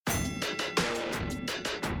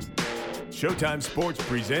Showtime Sports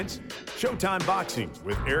presents Showtime Boxing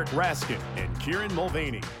with Eric Raskin and Kieran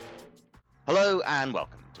Mulvaney. Hello and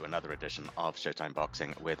welcome to another edition of Showtime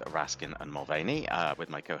Boxing with Raskin and Mulvaney. With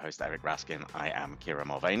my co-host Eric Raskin, I am Kieran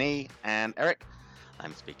Mulvaney. And Eric,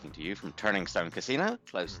 I'm speaking to you from Turning Stone Casino,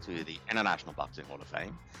 close to the International Boxing Hall of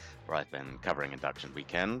Fame, where I've been covering induction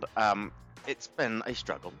weekend. It's been a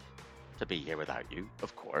struggle to be here without you,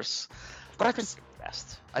 of course, but I've been doing my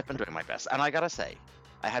best. I've been doing my best, and I gotta say,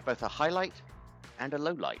 I had both a highlight and a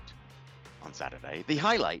low light on Saturday. The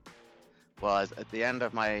highlight was at the end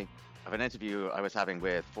of an interview I was having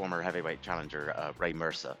with former heavyweight challenger Ray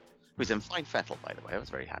Mercer, who's in fine fettle, by the way. I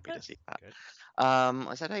was very happy to see that.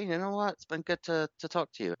 I said, hey, you know what? It's been good to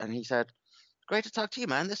talk to you. And he said, great to talk to you,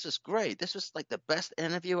 man. This was great. This was like the best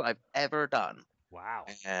interview I've ever done. Wow.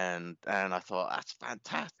 And I thought, that's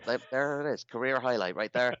fantastic. There it is. Career highlight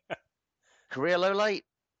right there. Career low light,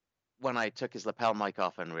 when I took his lapel mic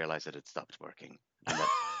off and realized it had stopped working. And that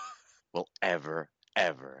will ever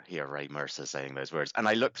hear Ray Mercer saying those words. And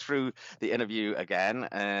I looked through the interview again,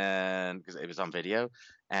 and because it was on video,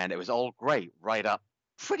 and it was all great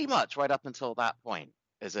pretty much right up until that point,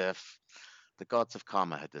 as if the gods of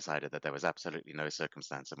karma had decided that there was absolutely no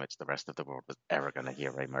circumstance in which the rest of the world was ever going to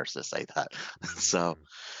hear Ray Mercer say that. So,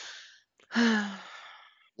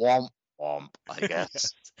 womp womp, I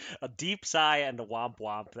guess. A deep sigh and a womp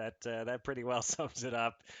womp. That pretty well sums it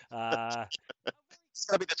up. It's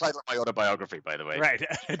going to be the title of my autobiography, by the way. Right.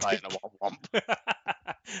 Sigh and a womp womp.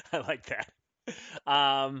 I like that.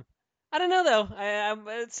 I don't know, though.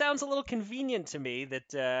 It sounds a little convenient to me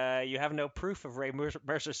that you have no proof of Ray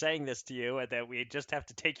Mercer saying this to you, and that we just have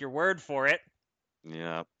to take your word for it.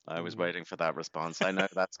 Yeah, I was waiting for that response. I know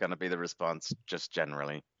that's going to be the response, just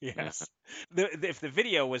generally. Yes. If the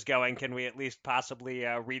video was going, can we at least possibly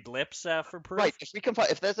read lips for proof? Right. If we can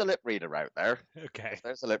find, if there's a lip reader out there, okay. If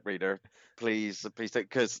there's a lip reader, please,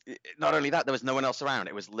 because not only that, there was no one else around.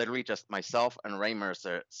 It was literally just myself and Ray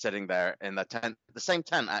Mercer sitting there in the tent, the same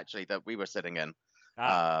tent actually that we were sitting in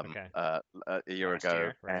a year Last ago,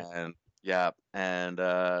 year, right. and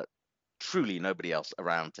truly nobody else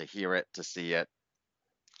around to hear it, to see it.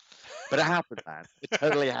 But it happened, man. It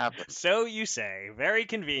totally happened. So you say. Very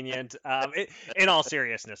convenient. In all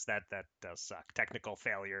seriousness, that does suck. Technical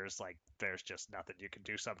failures, like, there's just nothing you can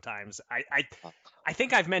do sometimes. I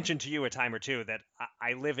think I've mentioned to you a time or two that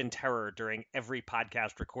I live in terror during every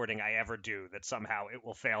podcast recording I ever do, that somehow it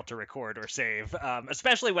will fail to record or save,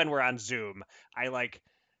 especially when we're on Zoom.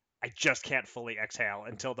 I just can't fully exhale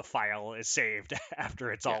until the file is saved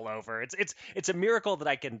after it's all over. It's a miracle that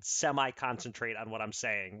I can semi-concentrate on what I'm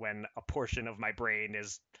saying when a portion of my brain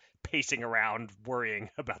is pacing around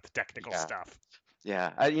worrying about the technical stuff.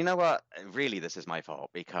 Yeah. You know what? Really, this is my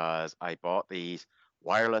fault, because I bought these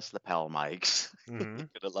wireless lapel mics. You're going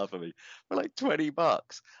to laugh at me. For like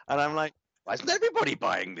 $20. And I'm like, why isn't everybody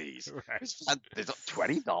buying these? Right. It's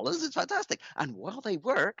 $20. It's fantastic. And while they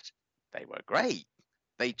worked, they were great.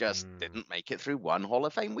 They just didn't make it through one Hall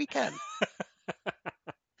of Fame weekend.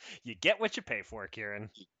 You get what you pay for,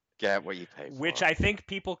 Kieran. You get what you pay for. Which I think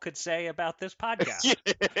people could say about this podcast.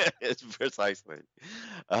 Yes, precisely.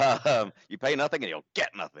 You pay nothing and you'll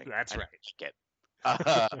get nothing. That's right.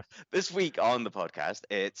 This week on the podcast,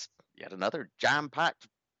 it's yet another jam-packed,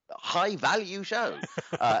 high-value show.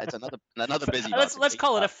 It's another busy. Let's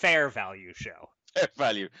call it a fair value show. Fair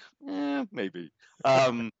value, maybe.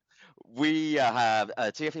 We have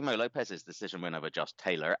Teofimo Lopez's decision win over Josh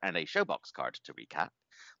Taylor and a Showbox card to recap.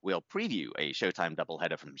 We'll preview a Showtime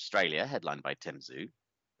doubleheader from Australia, headlined by Tim Tszyu.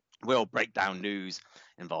 We'll break down news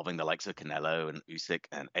involving the likes of Canelo and Usyk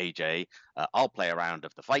and AJ. I'll play a round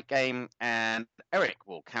of the fight game, and Eric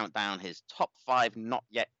will count down his top 5 not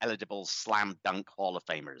yet eligible slam dunk Hall of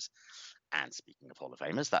Famers. And speaking of Hall of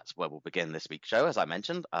Famers, that's where we'll begin this week's show. As I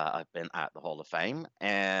mentioned, I've been at the Hall of Fame,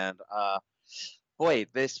 and boy,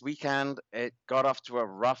 this weekend, it got off to a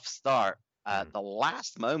rough start. At the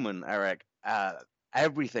last moment, Eric,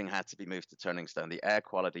 everything had to be moved to Turning Stone. The air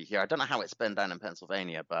quality here, I don't know how it's been down in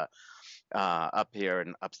Pennsylvania, but up here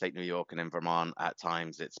in upstate New York and in Vermont, at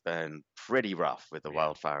times it's been pretty rough with the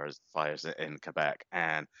wildfires in Quebec.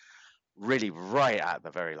 And really, right at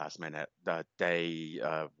the very last minute, the day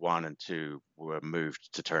 1 and 2 were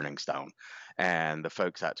moved to Turning Stone, and the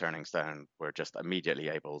folks at Turning Stone were just immediately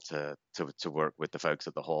able to work with the folks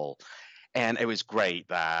at the hall, and it was great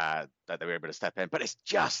that they were able to step in. But it's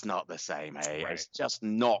just not the same, hey? Right. It's just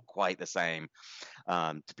not quite the same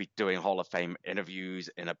to be doing Hall of Fame interviews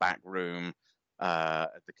in a back room at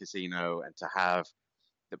the casino, and to have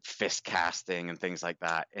the fist casting and things like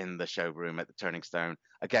that in the showroom at the Turning Stone.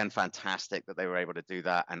 Again, fantastic that they were able to do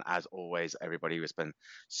that. And as always, everybody has been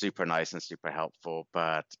super nice and super helpful.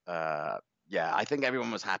 But yeah, I think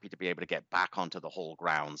everyone was happy to be able to get back onto the hall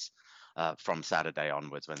grounds from Saturday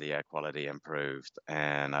onwards when the air quality improved.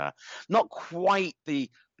 And not quite the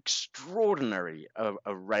extraordinary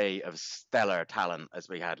array of stellar talent as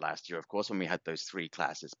we had last year, of course, when we had those 3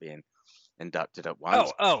 classes being inducted at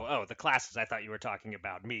once. The classes. I thought you were talking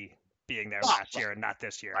about me being there Oh, last right, year and not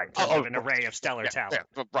this year right. in terms of an Course. array of stellar Yeah, talent.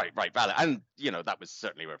 right, valid. And, that was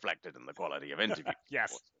certainly reflected in the quality of interviews.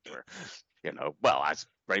 Yes. Well, as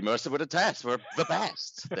Ray Mercer would attest, we're the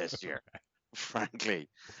best this year, frankly.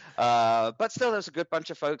 But still, there's a good bunch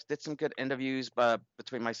of folks, did some good interviews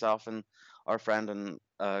between myself and our friend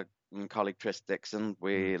and colleague Tris Dixon.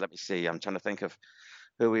 Let me see, I'm trying to think of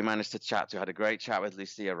who we managed to chat to. Had a great chat with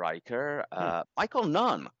Lucia Riker. Michael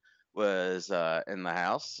Nunn was in the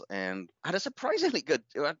house and had a surprisingly good,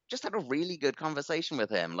 just had a really good conversation with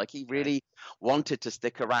him. Like, he really wanted to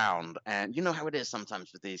stick around. And you know how it is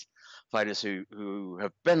sometimes with these fighters who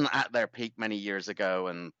have been at their peak many years ago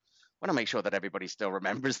and want to make sure that everybody still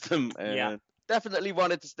remembers them. Yeah. Definitely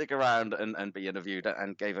wanted to stick around and be interviewed,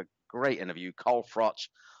 and gave a great interview. Cole Frotch,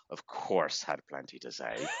 of course, had plenty to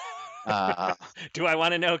say. Do I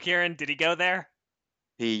want to know, Kieran? Did he go there?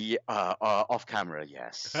 He off camera,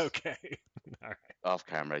 yes. Okay. All right. Off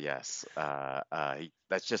camera, yes.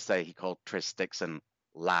 Let's just say he called Tris Dixon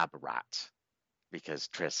lab rat because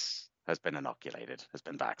Tris has been inoculated, has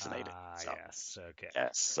been vaccinated. Yes. Okay.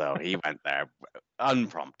 Yes, so he went there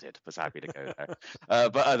unprompted, was happy to go there.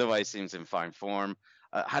 But otherwise seems in fine form.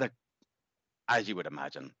 Had a, as you would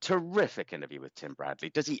imagine, terrific interview with Tim Bradley.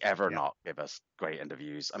 Does he ever not give us great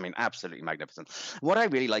interviews? I mean, absolutely magnificent. What I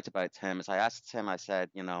really liked about Tim is I asked him, I said,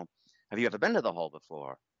 have you ever been to the hall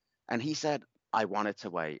before? And he said, I wanted to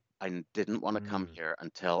wait. I didn't want to come here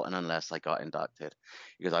until and unless I got inducted,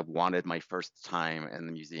 because I wanted my first time in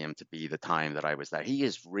the museum to be the time that I was there. He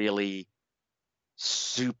is really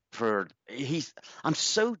super. I'm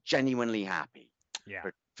so genuinely happy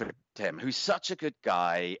for Tim, who's such a good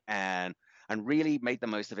guy and really made the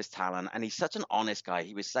most of his talent. And he's such an honest guy.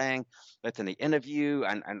 He was saying both in the interview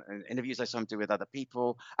and interviews I saw him do with other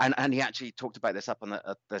people, and he actually talked about this up on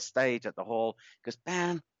the stage at the hall. He goes,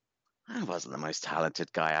 man, I wasn't the most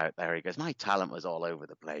talented guy out there. He goes, my talent was all over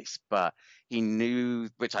the place. But he knew,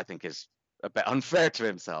 which I think is a bit unfair to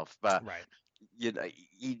himself, but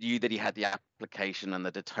he knew that he had the application and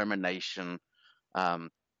the determination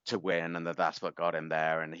to win, and that's what got him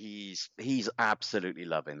there. And he's absolutely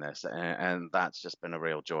loving this, and that's just been a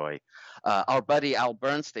real joy. Our buddy Al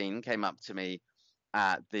Bernstein came up to me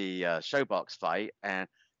at the Showbox fight, and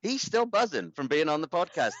he's still buzzing from being on the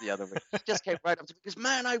podcast the other week. He just came right up to me because,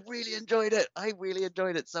 man, I really enjoyed it. I really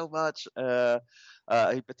enjoyed it so much.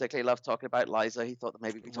 He particularly loved talking about Liza. He thought that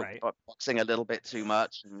maybe we talked about boxing a little bit too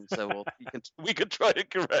much, and so we could try to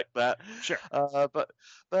correct that. Sure. But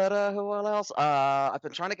who else? I've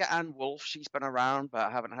been trying to get Ann Wolf. She's been around, but I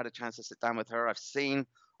haven't had a chance to sit down with her. I've seen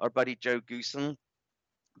our buddy Joe Goosen,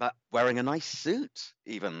 but wearing a nice suit,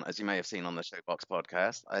 even, as you may have seen on the Showbox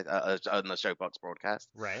podcast, on the Showbox broadcast.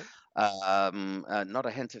 Right. Not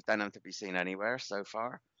a hint of denim to be seen anywhere so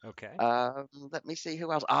far. Okay. Let me see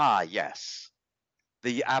who else. Yes.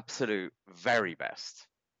 The absolute very best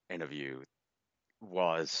interview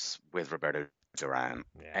was with Roberto Duran.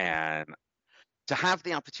 And to have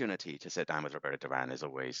the opportunity to sit down with Roberto Duran is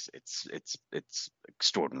always, it's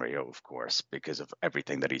extraordinary, of course, because of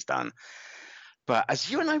everything that he's done. But as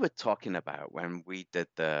you and I were talking about when we did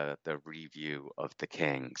the review of The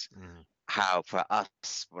Kings, how for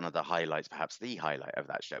us, one of the highlights, perhaps the highlight of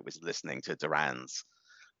that show, was listening to Duran's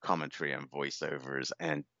commentary and voiceovers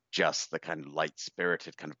and just the kind of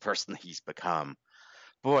light-spirited kind of person he's become.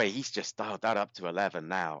 Boy, he's just dialed that up to 11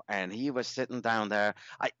 now. And he was sitting down there.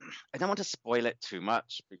 I don't want to spoil it too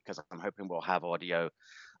much because I'm hoping we'll have audio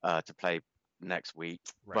to play next week.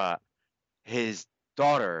 But his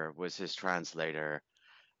daughter was his translator,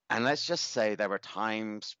 and let's just say there were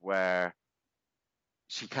times where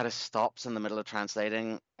she kind of stops in the middle of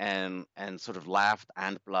translating and sort of laughed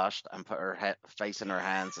and blushed and put her face in her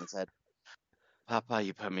hands and said, Papa,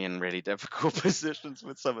 you put me in really difficult positions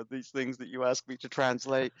with some of these things that you ask me to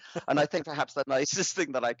translate. And I think perhaps the nicest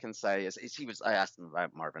thing that I can say is I asked him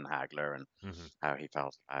about Marvin Hagler and how he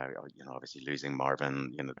felt, obviously losing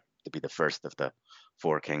Marvin, to be the first of the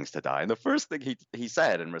 4 kings to die. And the first thing he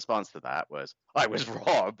said in response to that was, I was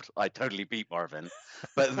robbed. I totally beat Marvin.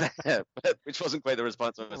 But which wasn't quite the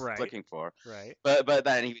response I was looking for. Right. But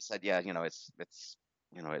then he said, yeah,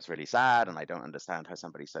 it's really sad, and I don't understand how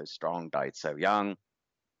somebody so strong died so young.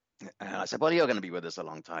 And I said, well, you're going to be with us a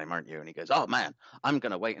long time, aren't you? And he goes, oh, man, I'm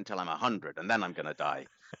going to wait until I'm 100 and then I'm going to die.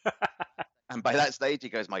 And by that stage, he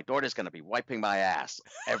goes, my daughter's going to be wiping my ass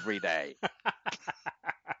every day.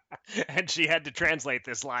 And she had to translate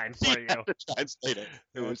this line for She had you. to translate it.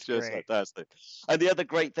 It was That's just great. fantastic. And the other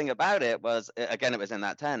great thing about it was, again, it was in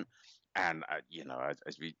that tent. And as you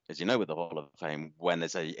know, with the Hall of Fame, when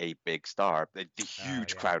there's a big star, the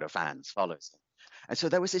huge Yeah. crowd of fans follows. And so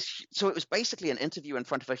there was this. So it was basically an interview in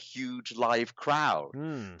front of a huge live crowd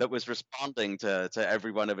Hmm. that was responding to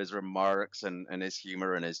every one of his remarks and his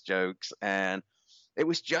humor and his jokes. And it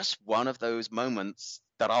was just one of those moments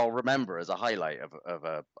that I'll remember as a highlight of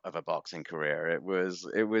a boxing career. It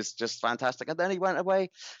was just fantastic. And then he went away,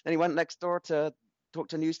 and he went next door to talk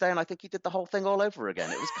to Newsday, and I think he did the whole thing all over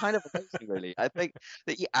again. It was kind of amazing, really. I think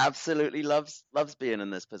that he absolutely loves being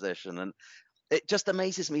in this position, and it just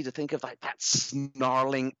amazes me to think of like that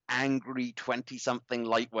snarling, angry 20-something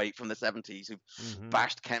lightweight from the 70s who Mm-hmm.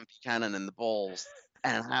 bashed Ken Buchanan in the balls,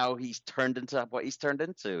 and how he's turned into what he's turned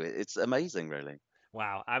into. It's amazing, really.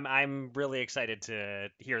 Wow, I'm really excited to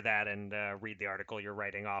hear that and read the article you're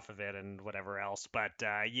writing off of it and whatever else. But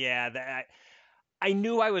yeah, I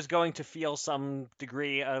knew I was going to feel some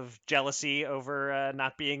degree of jealousy over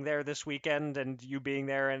not being there this weekend and you being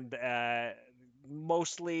there, and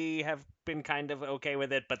mostly have been kind of okay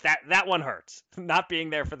with it. But that one hurts. Not being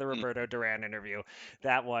there for the Mm. Roberto Duran interview,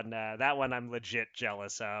 that one I'm legit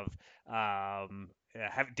jealous of.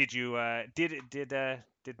 Did you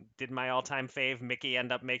did my all-time fave Mickey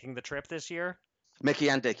end up making the trip this year? Mickey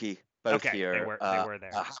and Dickie both Okay, they here. were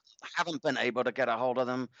there. I haven't been able to get a hold of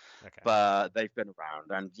them, Okay. but they've been around.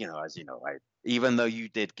 And as you know, even though you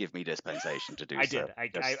did give me dispensation to do I so, did. I, I,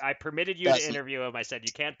 just I permitted you to doesn't interview him. I said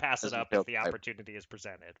you can't pass it doesn't up if feel the quite opportunity is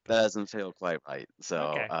presented. But doesn't feel quite right. So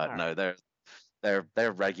okay, all no, right.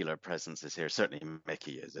 their regular presence is here. Certainly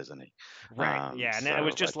Mickey is, isn't he? Right. Yeah, and it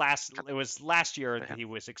was So just it was last year for that him. he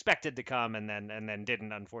was expected to come and then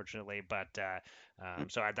didn't, unfortunately. But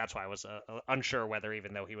so that's why I was unsure whether,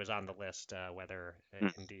 even though he was on the list, whether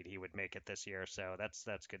Mm. indeed he would make it this year. So that's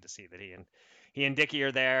good to see that he and Dickie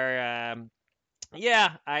are there.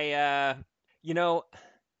 Yeah, you know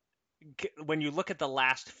when you look at the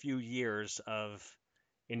last few years of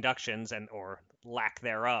inductions and or lack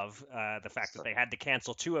thereof, the fact that So they had to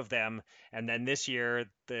cancel two of them, and then this year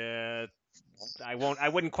I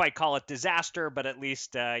wouldn't quite call it disaster, but at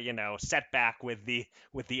least setback with the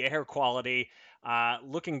air quality.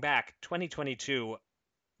 Looking back, 2022,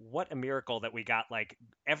 what a miracle that we got like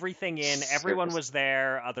everything in. Everyone seriously, was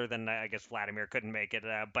there, other than I guess Vladimir couldn't make it.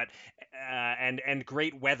 But and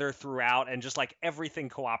great weather throughout, and just like everything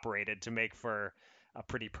cooperated to make for a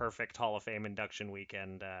pretty perfect Hall of Fame induction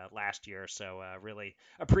weekend last year. So really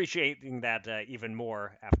appreciating that even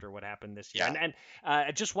more after what happened this year. yeah.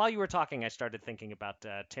 And just while you were talking, I started thinking about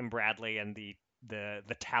Tim Bradley and the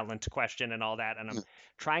talent question and all that, and I'm Mm.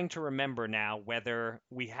 trying to remember now whether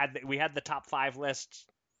we had the top five list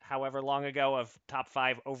however long ago of top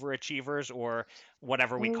five overachievers or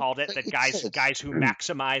whatever we Oh, called I it, think that we guys did. guys who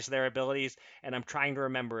maximize their abilities. And I'm trying to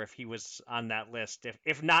remember if he was on that list.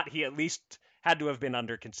 If not, he at least had to have been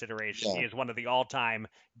under consideration. He Yeah, is one of the all-time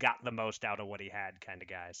got the most out of what he had kind of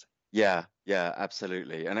guys. yeah,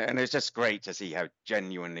 absolutely. And it's just great to see how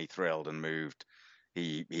genuinely thrilled and moved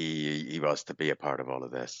he was to be a part of all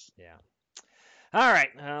of this. Yeah. All right.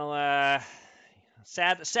 Well,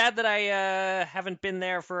 sad that I haven't been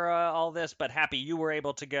there for all this, but happy you were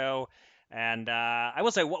able to go. And I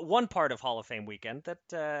will say one part of Hall of Fame weekend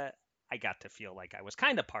that I got to feel like I was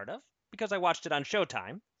kind of part of because I watched it on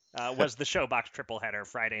Showtime. Was the Showbox triple header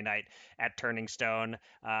Friday night at Turning Stone.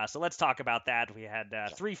 So let's talk about that. We had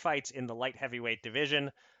three fights in the light heavyweight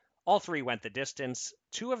division. All three went the distance,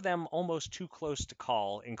 two of them almost too close to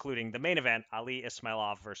call, including the main event, Ali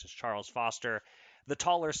Ismailov versus Charles Foster. The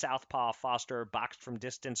taller southpaw Foster boxed from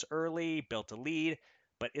distance early, built a lead,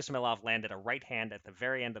 but Ismailov landed a right hand at the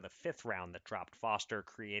very end of the fifth round that dropped Foster,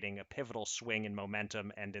 creating a pivotal swing in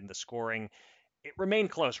momentum and in the scoring. It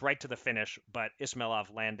remained close right to the finish, but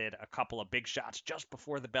Ismailov landed a couple of big shots just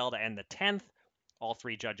before the bell to end the 10th. All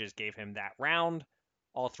three judges gave him that round.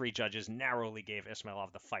 All three judges narrowly gave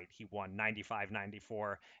Ismailov the fight. He won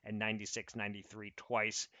 95-94 and 96-93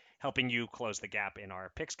 twice, helping you close the gap in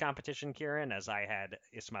our picks competition, Kieran, as I had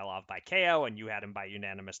Ismailov by KO and you had him by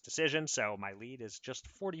unanimous decision. So my lead is just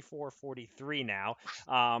 44-43 now.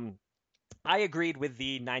 I agreed with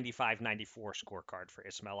the 95-94 scorecard for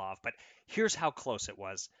Ismailov, but here's how close it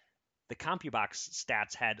was. the CompuBox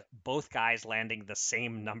stats had both guys landing the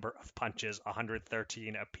same number of punches,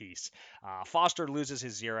 113 apiece. Foster loses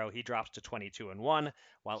his 0. He drops to 22-1,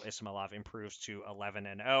 while Ismailov improves to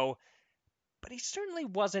 11-0. But he certainly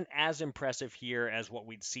wasn't as impressive here as what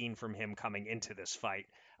we'd seen from him coming into this fight.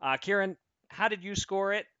 Kieran, how did you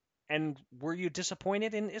score it? And were you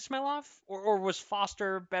disappointed in Ismailov? Or was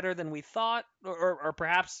Foster better than we thought? Or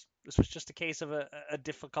perhaps this was just a case of a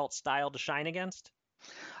difficult style to shine against?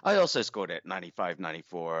 I also scored it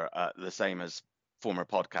 95-94, the same as former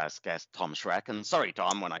podcast guest Tom Schreck. And sorry,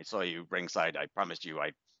 Tom, when I saw you ringside, I promised you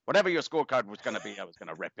whatever your scorecard was going to be, I was going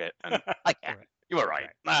to rip it. And I can't. Right. You were right.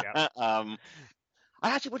 Yeah. I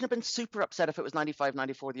actually wouldn't have been super upset if it was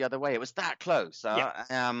 95-94 the other way. It was that close.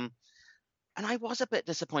 And I was a bit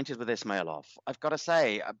disappointed with Ismailov, I've got to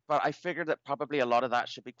say. But I figured that probably a lot of that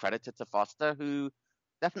should be credited to Foster, who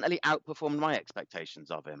definitely outperformed my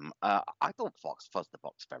expectations of him. I thought Foster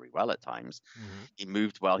boxed very well at times. Mm-hmm. He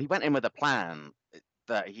moved well. He went in with a plan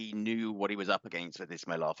that he knew what he was up against with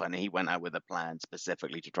Ismailov, and he went out with a plan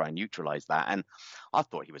specifically to try and neutralize that. And I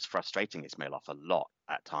thought he was frustrating Ismailov a lot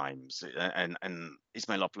at times. And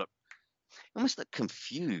Ismailov almost looked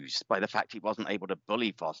confused by the fact he wasn't able to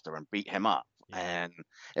bully Foster and beat him up. Yeah. And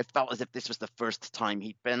it felt as if this was the first time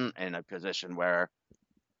he'd been in a position where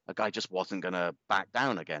a guy just wasn't going to back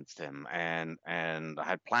down against him, and I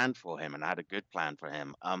had planned for him, and I had a good plan for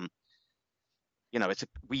him.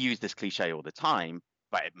 We use this cliche all the time,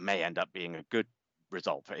 but it may end up being a good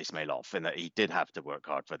result for Ismailov in that he did have to work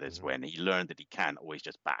hard for this win. He learned that he can't always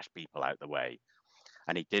just bash people out the way,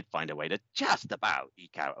 and he did find a way to just about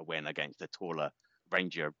eke out a win against a taller,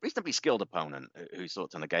 rangier, reasonably skilled opponent who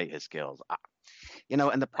sought to negate his skills.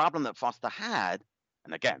 And the problem that Foster had,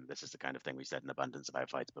 and again, this is the kind of thing we said in abundance about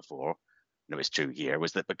fights before, and it was true here,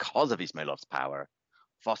 was that because of Ismailov's power,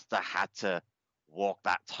 Foster had to walk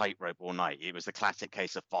that tightrope all night. It was the classic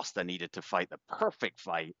case of Foster needed to fight the perfect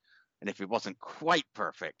fight, and if it wasn't quite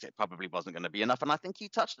perfect, it probably wasn't going to be enough. And I think you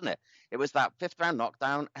touched on it. It was that 5th round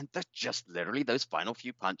knockdown, and just literally those final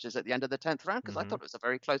few punches at the end of the 10th round, because I thought it was a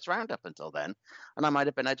very close round up until then, and I might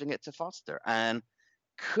have been edging it to Foster, and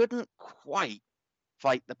couldn't quite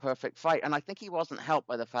fight the perfect fight. And I think he wasn't helped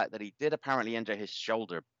by the fact that he did apparently injure his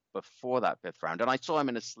shoulder before that 5th round. And I saw him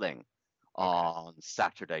in a sling on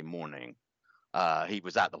Saturday morning. He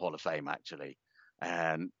was at the Hall of Fame, actually,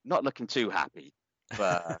 and not looking too happy.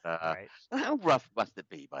 But right. How rough must it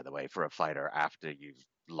be, by the way, for a fighter after you've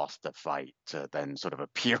lost a fight to then sort of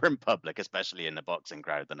appear in public, especially in the boxing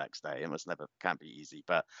crowd the next day? It can't be easy.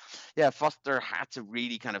 But yeah, Foster had to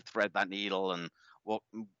really kind of thread that needle and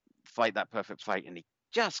fight that perfect fight, and he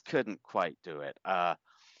just couldn't quite do it.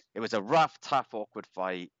 It was a rough, tough, awkward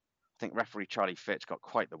fight. I think referee Charlie Fitch got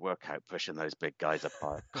quite the workout pushing those big guys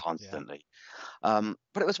apart constantly. Yeah.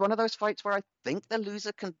 But it was one of those fights where I think the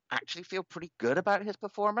loser can actually feel pretty good about his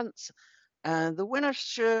performance, and the winner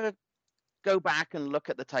should go back and look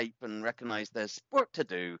at the tape and recognize there's work to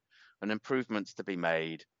do and improvements to be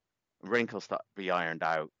made, wrinkles to be ironed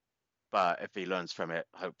out. But if he learns from it,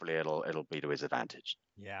 hopefully it'll be to his advantage.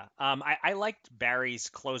 Yeah. I liked Barry's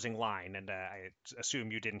closing line, and I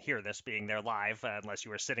assume you didn't hear this being there live unless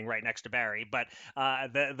you were sitting right next to Barry. But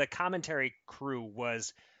the commentary crew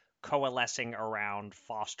was coalescing around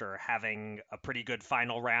Foster having a pretty good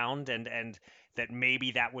final round, and that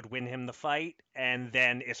maybe that would win him the fight. And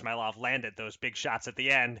then Ismailov landed those big shots at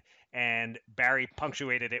the end, and Barry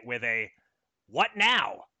punctuated it with a "What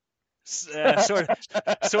now?" Sort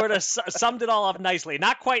of summed it all up nicely.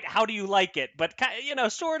 Not quite how do you like it, but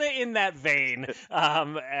sort of in that vein.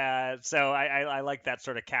 So I like that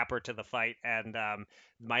sort of capper to the fight. And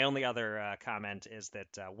my only other comment is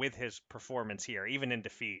that with his performance here, even in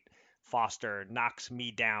defeat, Foster knocks me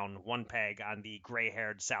down one peg on the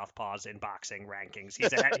gray-haired southpaws in boxing rankings.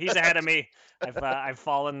 He's ahead of me. I've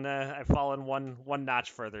fallen one notch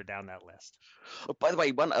further down that list. Oh, by the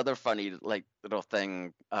way, one other funny little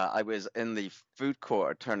thing. I was in the food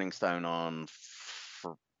court at Turning Stone on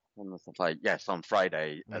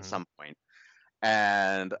Friday at some point,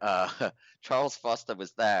 and Charles Foster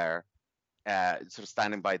was there, sort of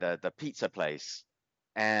standing by the pizza place.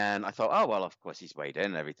 And I thought, oh, well, of course he's weighed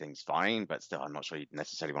in, everything's fine, but still, I'm not sure you'd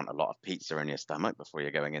necessarily want a lot of pizza in your stomach before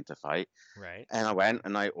you're going into fight. Right. And I went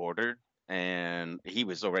and I ordered, and he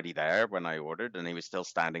was already there when I ordered, and he was still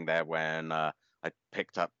standing there when I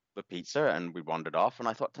picked up the pizza, and we wandered off. And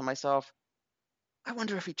I thought to myself, I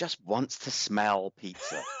wonder if he just wants to smell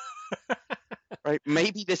pizza. Right?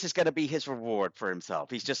 Maybe this is going to be his reward for himself.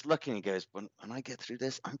 He's just looking and goes, when I get through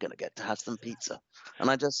this, I'm going to get to have some pizza. And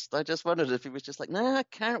I just wondered if he was just like, nah, I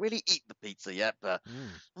can't really eat the pizza yet, but Mm.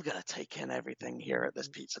 I'm going to take in everything here at this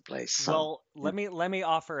pizza place. So, Well, let me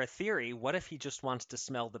offer a theory. What if he just wants to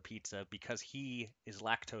smell the pizza because he is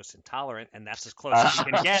lactose intolerant and that's as close as he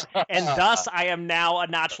can get, and thus I am now a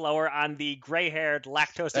notch lower on the gray-haired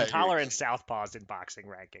lactose intolerant southpaws in boxing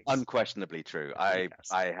rankings. unquestionably true.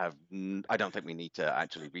 Yes. I don't think we need to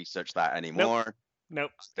actually research that Nope. anymore.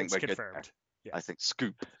 Nope. I think It's we're good there. confirmed. I Yes. think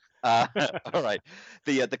scoop. All right.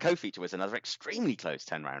 The co-feature was another extremely close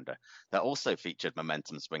 10-rounder that also featured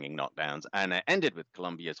momentum swinging knockdowns, and it ended with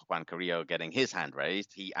Colombia's Juan Carrillo getting his hand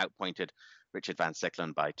raised. He outpointed Richard Van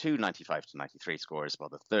Sicklen by 95 to 93 scores, while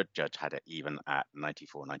the third judge had it even at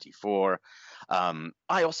 94-94.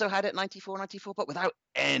 I also had it 94-94, but without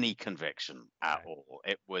any conviction at all.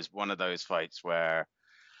 It was one of those fights where,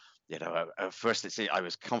 at first I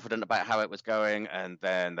was confident about how it was going, and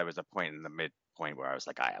then there was a point in the midpoint where I was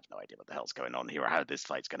like, I have no idea what the hell's going on here or how this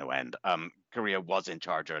fight's going to end. Korea was in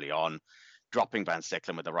charge early on, dropping Van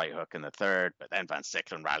Sicklen with the right hook in the third, but then Van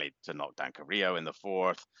Sicklen rallied to knock down Carrillo in the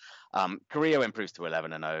fourth. Carrillo improves to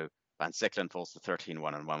 11-0. Van Sicklen falls to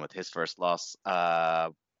 13-1-1 with his first loss.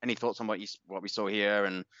 Any thoughts on what we saw here?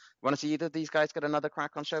 And want to see either of these guys get another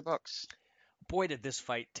crack on Showbox? Boy, did this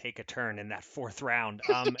fight take a turn in that fourth round.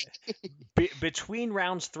 Between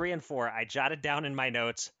rounds 3 and 4, I jotted down in my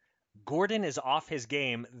notes, Gordon is off his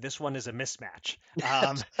game. This one is a mismatch.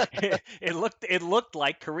 It looked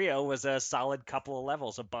like Carrillo was a solid couple of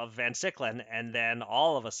levels above Van Sicklen, and then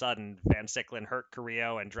all of a sudden Van Sicklen hurt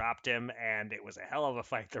Carrillo and dropped him, and it was a hell of a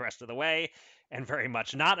fight the rest of the way, and very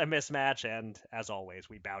much not a mismatch. And as always,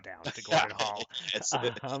 we bow down to Gordon Hall.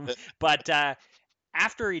 But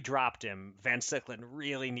after he dropped him, Van Sicklen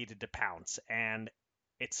really needed to pounce, and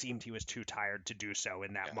it seemed he was too tired to do so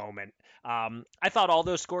in that moment. I thought all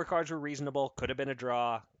those scorecards were reasonable. Could have been a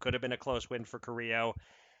draw. Could have been a close win for Carrillo.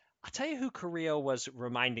 I'll tell you who Carrillo was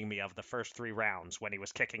reminding me of the first 3 rounds when he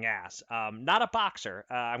was kicking ass. Not a boxer.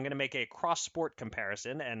 I'm going to make a cross-sport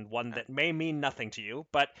comparison, and one that may mean nothing to you,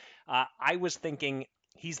 but I was thinking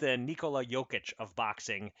he's the Nikola Jokic of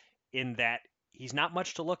boxing in that he's not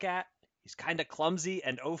much to look at. He's kind of clumsy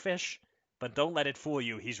and oafish, but don't let it fool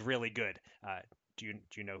you. He's really good. Do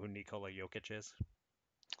you know who Nikola Jokic is?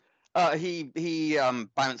 He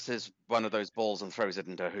bounces one of those balls and throws it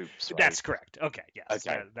into hoops. Right? That's correct. Okay, yes,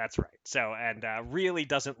 Okay. That's right. So, and really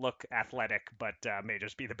doesn't look athletic, but may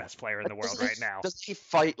just be the best player in the world right now. Does he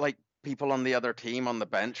fight like people on the other team on the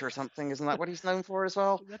bench or something? Isn't that what he's known for as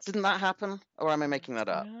well? Didn't that happen? Or am I making that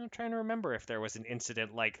up? I'm trying to remember if there was an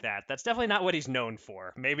incident like that. That's definitely not what he's known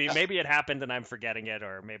for. Maybe it happened and I'm forgetting it,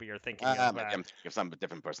 or maybe you're thinking of... maybe I'm thinking of some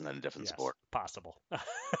different person in a different sport. Possible.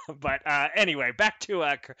 But anyway, back to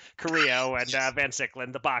Carrillo and Van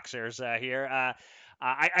Sicklen, the boxers here.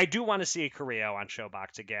 I do want to see Carrillo on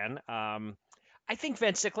Showbox again. I think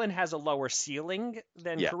Van Sicklen has a lower ceiling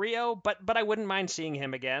than Carrillo, but I wouldn't mind seeing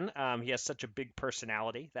him again. He has such a big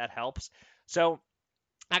personality that helps. So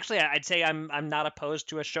actually, I'd say I'm not opposed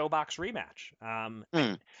to a Showbox rematch.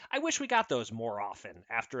 I wish we got those more often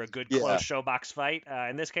after a good close Showbox fight.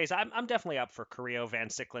 In this case, I'm definitely up for Carrillo Van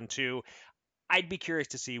Sicklen too. I'd be curious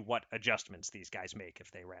to see what adjustments these guys make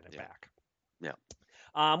if they ran it back. Yeah.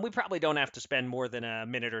 We probably don't have to spend more than a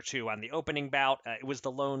minute or two on the opening bout. It was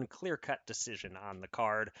the lone clear-cut decision on the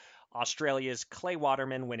card. Australia's Clay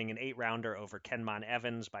Waterman winning an 8-rounder over Kenman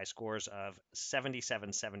Evans by scores of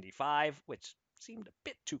 77-75, which seemed a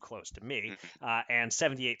bit too close to me, and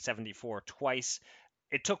 78-74 twice.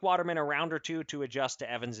 It took Waterman a round or two to adjust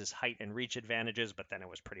to Evans' height and reach advantages, but then it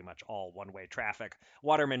was pretty much all one-way traffic.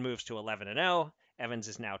 Waterman moves to 11-0. Evans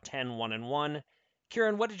is now 10-1-1.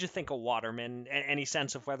 Kieran, what did you think of Waterman? Any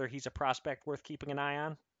sense of whether he's a prospect worth keeping an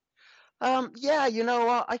eye on? Yeah, you know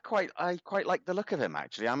what? I quite like the look of him,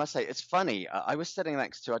 actually. I must say, it's funny. I was sitting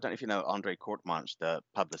next to, I don't know if you know Andre Courtemanche, the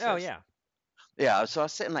publicist. Oh, yeah. Yeah, so I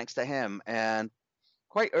was sitting next to him, and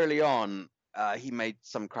quite early on, he made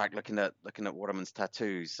some crack looking at Waterman's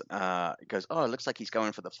tattoos. He goes, "Oh, it looks like he's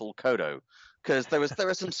going for the full Kodo," because there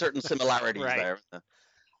were some certain similarities there.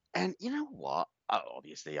 And you know what?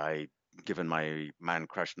 Obviously, given my man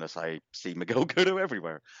crushness, I see Miguel Cotto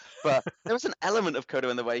everywhere. But there was an element of Cotto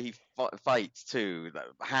in the way he fights too.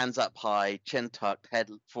 Hands up high, chin tucked, head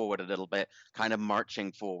forward a little bit, kind of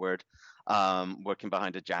marching forward, working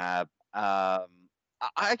behind a jab. I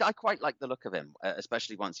quite like the look of him,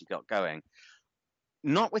 especially once he got going.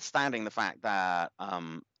 Notwithstanding the fact that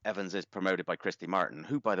Evans is promoted by Christy Martin,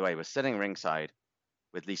 who, by the way, was sitting ringside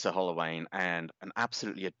with Lisa Holloway and an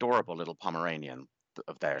absolutely adorable little Pomeranian.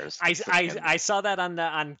 of theirs. I saw that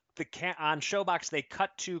on Showbox. They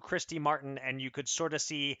cut to Christy Martin, and you could sort of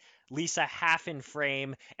see Lisa half in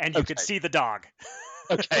frame, and you could see the dog.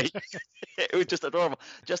 Okay. It was just adorable.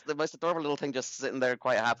 Just the most adorable little thing, just sitting there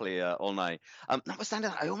quite happily all night.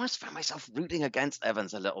 Notwithstanding, I almost found myself rooting against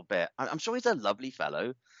Evans a little bit. I'm sure he's a lovely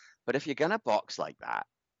fellow, but if you're going to box like that,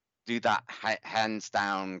 do that hands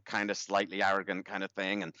down, kind of slightly arrogant kind of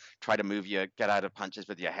thing, and try to move your get out of punches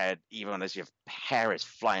with your head, even as your hair is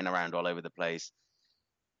flying around all over the place.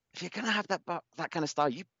 If you're going to have that kind of style,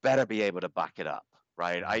 you better be able to back it up,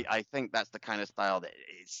 right? I think that's the kind of style that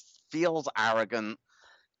feels arrogant,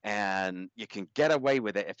 and you can get away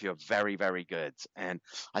with it if you're very, very good. And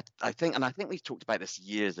I think we've talked about this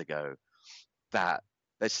years ago, that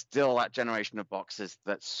there's still that generation of boxers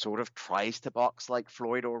that sort of tries to box like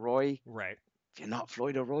Floyd or Roy. Right. If you're not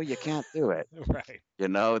Floyd or Roy, you can't do it. Right. You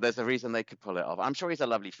know, there's a reason they could pull it off. I'm sure he's a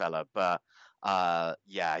lovely fella, but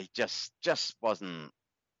yeah, he just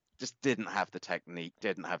didn't have the technique,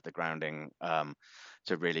 didn't have the grounding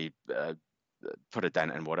to really put a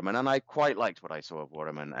dent in Waterman. And I quite liked what I saw of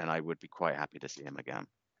Waterman, and I would be quite happy to see him again.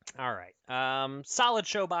 All right. Solid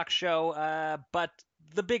Showbox show, but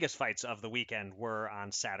the biggest fights of the weekend were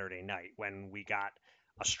on Saturday night, when we got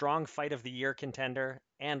a strong fight of the year contender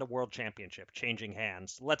and a world championship changing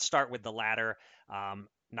hands. Let's start with the latter.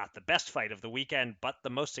 Not the best fight of the weekend, but the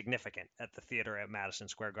most significant at the theater at Madison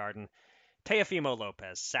Square Garden. Teofimo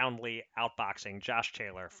Lopez soundly outboxing Josh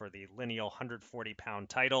Taylor for the lineal 140-pound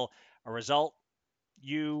title. A result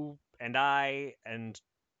you and I and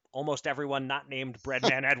almost everyone not named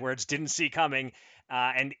Breadman Edwards didn't see coming.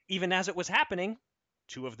 And even as it was happening,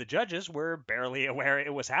 two of the judges were barely aware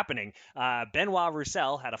it was happening. Benoit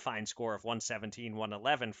Roussel had a fine score of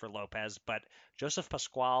 117-111 for Lopez, but Joseph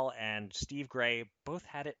Pasquale and Steve Gray both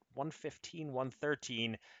had it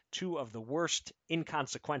 115-113, two of the worst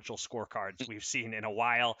inconsequential scorecards we've seen in a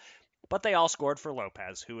while. But they all scored for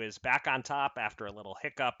Lopez, who is back on top after a little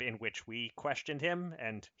hiccup in which we questioned him,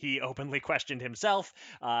 and he openly questioned himself.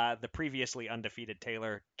 The previously undefeated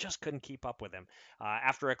Taylor just couldn't keep up with him.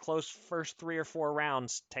 After a close first 3 or 4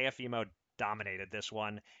 rounds, Teofimo dominated this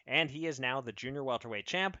one, and he is now the junior welterweight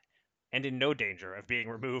champ and in no danger of being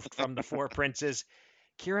removed from the Four Princes.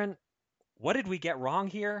 Kieran, what did we get wrong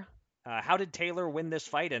here? How did Taylor win this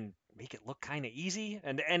fight and make it look kind of easy?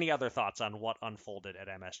 And any other thoughts on what unfolded at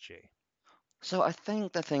MSG? So I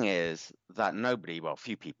think the thing is that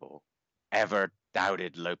few people, ever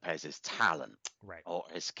doubted Lopez's talent or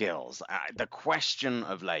his skills. The question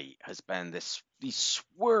of late has been these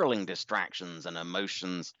swirling distractions and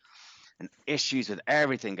emotions and issues with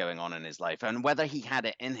everything going on in his life, and whether he had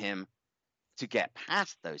it in him to get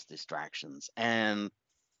past those distractions. And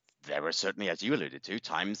there were certainly, as you alluded to,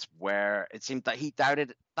 times where it seemed that he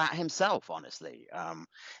doubted that himself, honestly.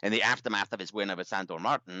 In the aftermath of his win over Sandor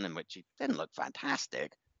Martin, in which he didn't look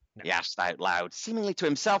fantastic, he asked out loud, seemingly to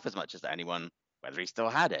himself as much as to anyone, whether he still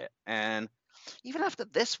had it. And even after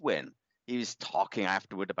this win, he was talking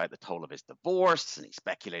afterward about the toll of his divorce, and he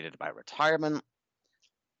speculated about retirement.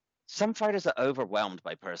 Some fighters are overwhelmed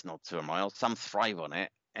by personal turmoil, some thrive on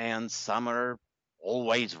it, and some are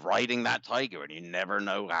always riding that tiger, and you never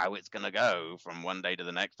know how it's going to go from one day to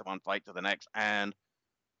the next, to one fight to the next. And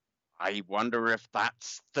I wonder if that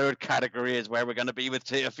third category is where we're going to be with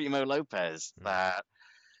Teofimo Lopez. That,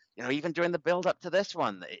 even during the build up to this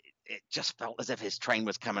one, it just felt as if his train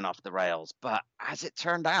was coming off the rails. But as it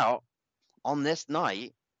turned out, on this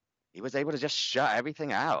night, he was able to just shut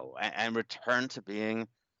everything out and return to being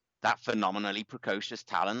that phenomenally precocious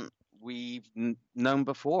talent we've known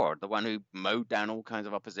before, the one who mowed down all kinds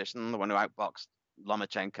of opposition, the one who outboxed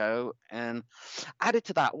Lomachenko. And added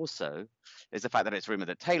to that also is the fact that it's rumored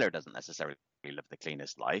that Taylor doesn't necessarily live the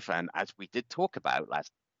cleanest life. And as we did talk about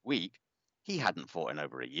last week, he hadn't fought in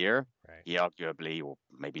over a year. Right. He arguably, or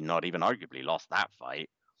maybe not even arguably, lost that fight.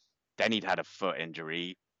 Then he'd had a foot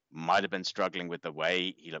injury, might have been struggling with the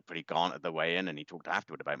weight. He looked pretty gaunt at the weigh-in, and he talked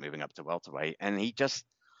afterward about moving up to welterweight. And he just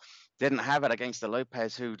didn't have it against the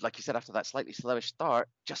Lopez, who, like you said, after that slightly slowish start,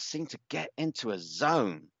 just seemed to get into a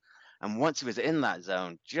zone. And once he was in that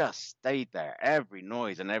zone, just stayed there. Every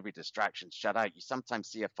noise and every distraction shut out. You sometimes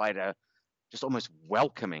see a fighter just almost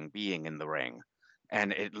welcoming being in the ring.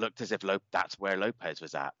 And it looked as if that's where Lopez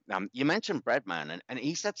was at. You mentioned Breadman, and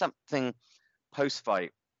he said something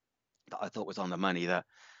post-fight that I thought was on the money, that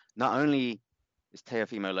not only is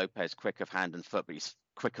Teofimo Lopez quick of hand and foot, but he's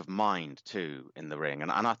quick of mind too in the ring.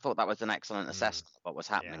 And I thought that was an excellent assessment of what was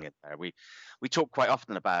happening in there. We talk quite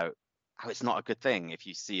often about how it's not a good thing if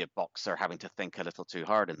you see a boxer having to think a little too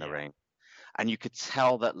hard in the ring. And you could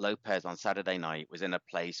tell that Lopez on Saturday night was in a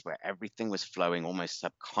place where everything was flowing almost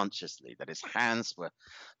subconsciously, that his hands were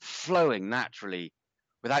flowing naturally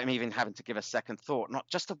without him even having to give a second thought, not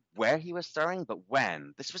just of where he was throwing, but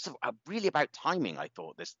when. This was really about timing, I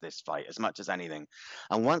thought, this fight, as much as anything.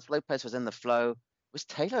 And once Lopez was in the flow, it was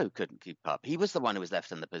Taylor who couldn't keep up. He was the one who was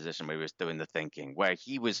left in the position where he was doing the thinking, where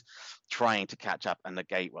he was trying to catch up and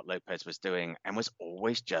negate what Lopez was doing and was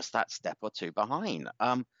always just that step or two behind.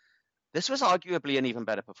 This was arguably an even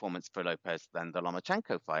better performance for Lopez than the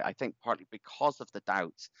Lomachenko fight. I think partly because of the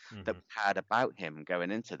doubts that we had about him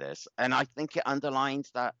going into this. And I think it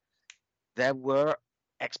underlines that there were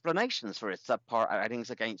explanations for his subpar outings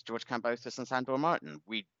against George Kambosos and Sandor Martin.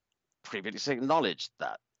 We previously acknowledged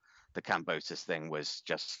that the Kambosos thing was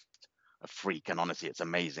just a freak. And honestly, it's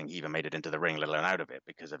amazing he even made it into the ring, let alone out of it,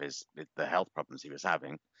 because of the health problems he was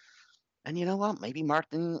having. And you know what? Maybe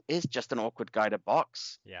Martin is just an awkward guy to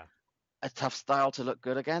box. Yeah. A tough style to look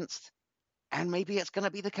good against. And maybe it's going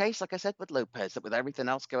to be the case, like I said, with Lopez, that with everything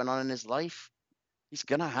else going on in his life, he's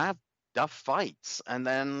going to have tough fights. And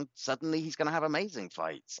then suddenly he's going to have amazing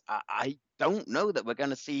fights. I don't know that we're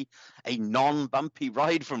going to see a non-bumpy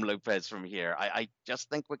ride from Lopez from here. I just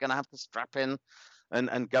think we're going to have to strap in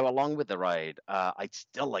and go along with the ride. I'd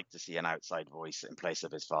still like to see an outside voice in place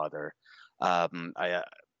of his father, or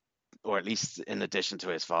at least in addition to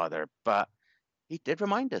his father. But he did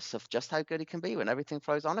remind us of just how good he can be when everything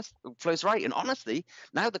flows right. And honestly,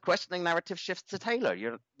 now the questioning narrative shifts to Taylor.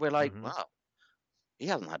 We're like, wow, he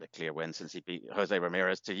hasn't had a clear win since he beat Jose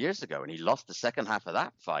Ramirez 2 years ago, and he lost the second half of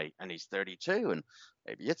that fight, and he's 32, and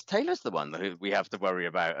maybe it's Taylor's the one who we have to worry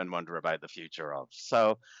about and wonder about the future of.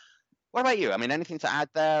 So, what about you? I mean, anything to add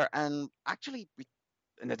there? And actually,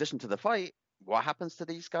 in addition to the fight, what happens to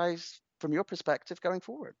these guys from your perspective going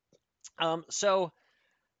forward? So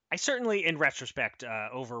I certainly, in retrospect,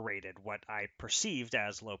 overrated what I perceived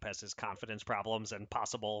as Lopez's confidence problems and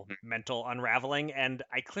possible mental unraveling, and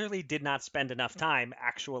I clearly did not spend enough time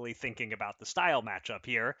actually thinking about the style matchup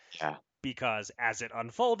here, because as it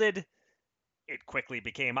unfolded, it quickly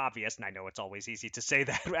became obvious, and I know it's always easy to say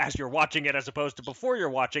that as you're watching it as opposed to before you're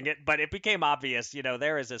watching it, but it became obvious,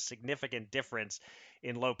 there is a significant difference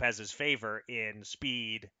in Lopez's favor in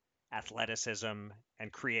speed, athleticism,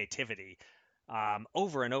 and creativity.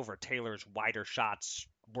 Over and over, Taylor's wider shots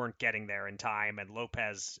weren't getting there in time, and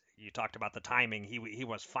Lopez, you talked about the timing, he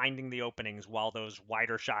was finding the openings while those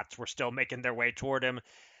wider shots were still making their way toward him.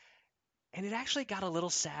 And it actually got a little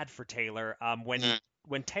sad for Taylor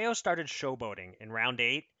when Teo started showboating in round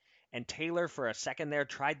 8, and Taylor for a second there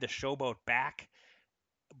tried to showboat back,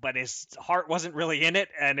 but his heart wasn't really in it,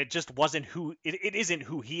 and it just wasn't it isn't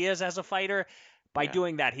who he is as a fighter. By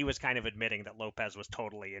doing that, he was kind of admitting that Lopez was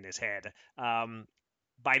totally in his head.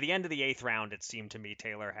 By the end of the 8th round, it seemed to me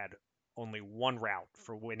Taylor had only one route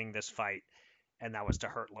for winning this fight, and that was to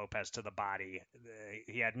hurt Lopez to the body.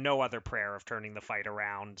 He had no other prayer of turning the fight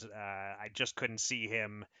around. I just couldn't see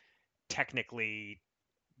him technically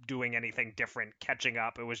doing anything different, catching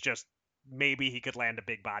up. It was just maybe he could land a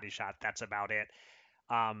big body shot. That's about it.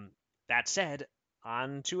 That said,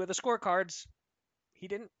 on 2 of the scorecards, he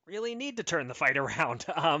didn't really need to turn the fight around.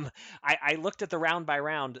 I looked at the round by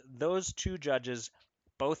round. Those 2 judges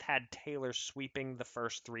both had Taylor sweeping the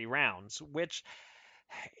first 3 rounds, which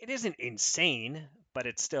it isn't insane, but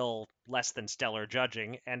it's still less than stellar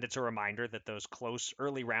judging, and it's a reminder that those close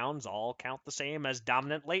early rounds all count the same as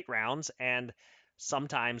dominant late rounds, and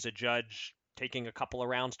sometimes a judge taking a couple of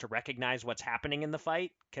rounds to recognize what's happening in the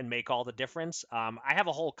fight can make all the difference. I have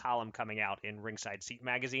a whole column coming out in Ringside Seat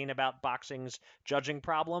magazine about boxing's judging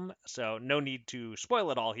problem, so no need to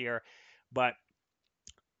spoil it all here, but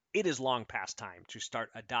it is long past time to start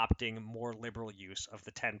adopting more liberal use of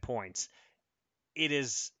the 10 points. It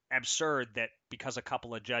is absurd that because a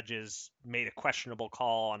couple of judges made a questionable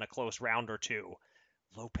call on a close round or 2,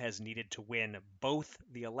 Lopez needed to win both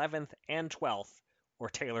the 11th and 12th, or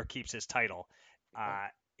Taylor keeps his title.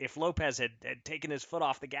 If Lopez had taken his foot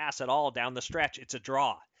off the gas at all down the stretch, it's a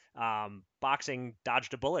draw. Boxing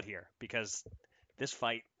dodged a bullet here because this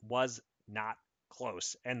fight was not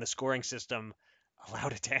close, and the scoring system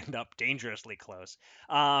allowed it to end up dangerously close.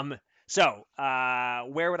 So,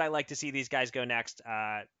 where would I like to see these guys go next?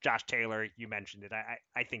 Josh Taylor, you mentioned it.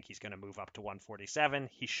 I think he's going to move up to 147.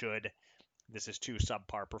 He should. This is 2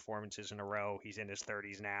 subpar performances in a row. He's in his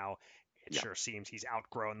 30s now. It sure seems he's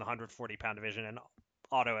outgrown the 140-pound division and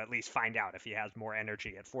ought to at least find out if he has more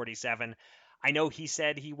energy at 47. I know he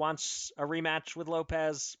said he wants a rematch with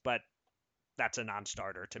Lopez, but that's a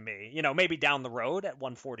non-starter to me. Maybe down the road at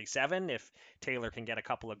 147 if Taylor can get a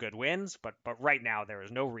couple of good wins, but right now there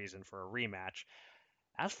is no reason for a rematch.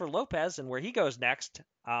 As for Lopez and where he goes next,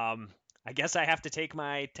 I guess I have to take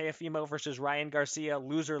my Teofimo versus Ryan Garcia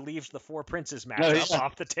loser leaves the Four Princes matchup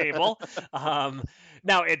off the table.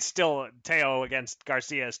 Now, it's still Teo against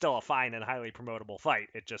Garcia is still a fine and highly promotable fight.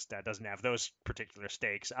 It just doesn't have those particular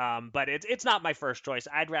stakes. But it's not my first choice.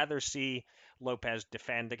 I'd rather see Lopez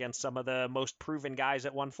defend against some of the most proven guys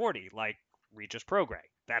at 140, like Regis Prograis.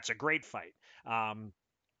 That's a great fight.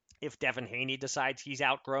 If Devin Haney decides he's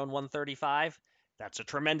outgrown 135, that's a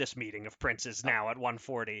tremendous meeting of princes now at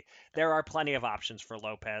 140. There are plenty of options for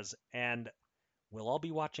Lopez, and we'll all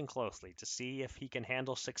be watching closely to see if he can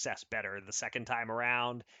handle success better the second time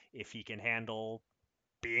around, if he can handle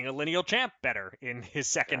being a lineal champ better in his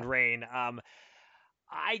second reign.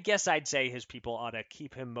 I guess I'd say his people ought to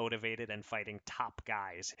keep him motivated and fighting top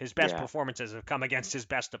guys. His best performances have come against his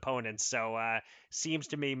best opponents, so seems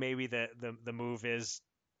to me maybe the move is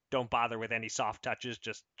don't bother with any soft touches.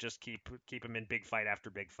 Just keep him in big fight after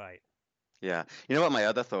big fight. Yeah. You know what my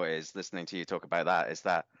other thought is, listening to you talk about that, is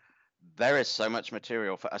that there is so much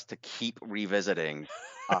material for us to keep revisiting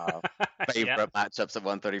favorite matchups at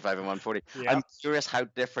 135 and 140. Yep. I'm curious how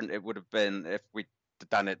different it would have been if we'd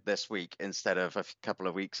done it this week instead of a couple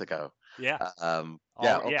of weeks ago.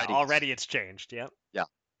 Already it's changed. Yep. Yeah.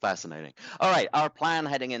 Fascinating. All right, our plan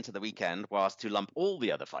heading into the weekend was to lump all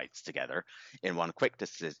the other fights together in one quick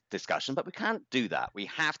discussion, but we can't do that. We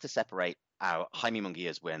have to separate out Jaime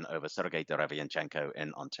Munguia's win over Sergey Derevyanchenko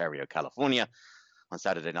in Ontario, California on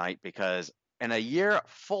Saturday night, because in a year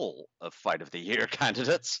full of Fight of the Year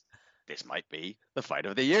candidates, this might be the Fight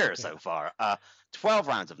of the Year so far. 12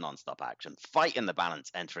 rounds of non-stop action, fight in the balance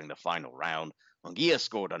entering the final round. Munguia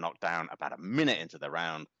scored a knockdown about a minute into the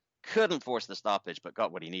round. Couldn't force the stoppage, but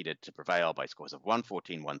got what he needed to prevail by scores of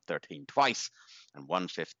 114-113 twice and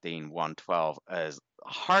 115-112 as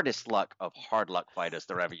hardest luck of hard luck fighters.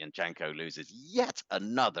 Derevyanchenko loses yet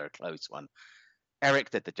another close one.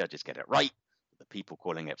 Eric, did the judges get it right? Did the people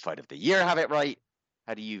calling it Fight of the Year have it right?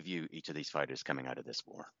 How do you view each of these fighters coming out of this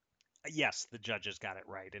war? Yes, the judges got it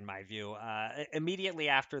right, in my view. Immediately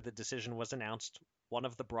after the decision was announced, one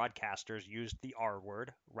of the broadcasters used the R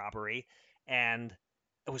word, robbery, and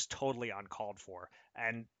it was totally uncalled for.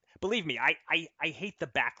 And believe me, I hate the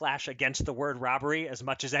backlash against the word robbery as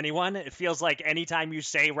much as anyone. It feels like anytime you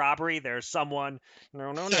say robbery, there's someone,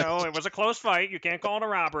 no, it was a close fight. You can't call it a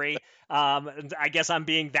robbery. I guess I'm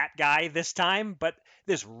being that guy this time, but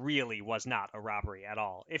this really was not a robbery at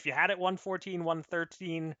all. If you had it 114,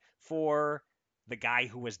 113 for the guy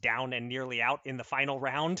who was down and nearly out in the final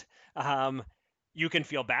round, you can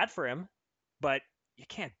feel bad for him, but you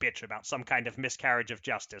can't bitch about some kind of miscarriage of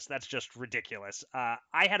justice. That's just ridiculous. I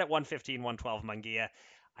had it 115, 112 Munguia.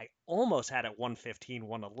 I almost had it 115,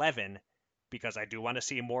 111 because I do want to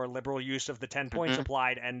see more liberal use of the 10 points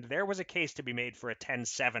applied. And there was a case to be made for a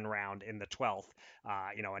 10-7 round in the 12th.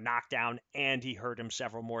 A knockdown, and he hurt him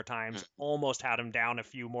several more times, almost had him down a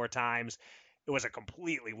few more times. It was a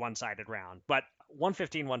completely one-sided round. But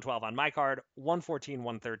 115, 112 on my card, 114,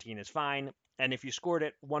 113 is fine. And if you scored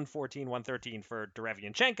it 114, 113 for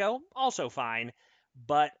Derevyanchenko, also fine.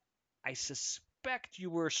 But I suspect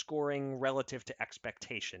you were scoring relative to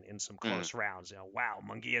expectation in some close rounds. Wow,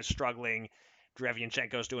 Munguia's struggling.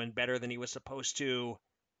 Derevyanchenko's doing better than he was supposed to.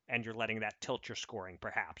 And you're letting that tilt your scoring,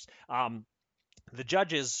 perhaps. The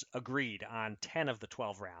judges agreed on 10 of the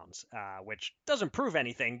 12 rounds, which doesn't prove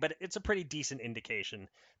anything, but it's a pretty decent indication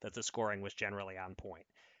that the scoring was generally on point.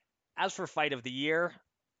 As for Fight of the Year,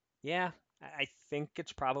 yeah, I think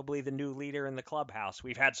it's probably the new leader in the clubhouse.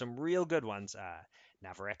 We've had some real good ones.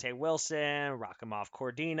 Navarrete Wilson, Rakhimov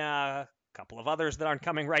Cordina, a couple of others that aren't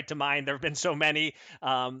coming right to mind. There have been so many.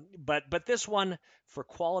 But this one, for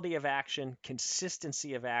quality of action,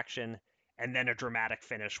 consistency of action, and then a dramatic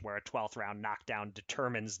finish where a 12th round knockdown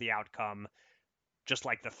determines the outcome, just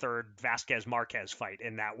like the third Vasquez-Marquez fight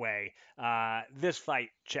in that way. This fight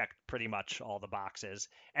checked pretty much all the boxes.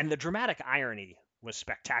 And the dramatic irony was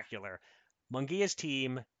spectacular. Munguia's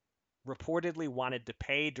team reportedly wanted to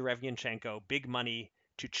pay Derevyanchenko big money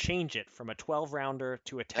to change it from a 12-rounder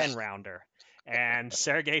to a 10-rounder. And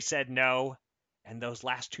Sergey said no, and those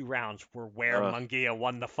last two rounds were where Munguia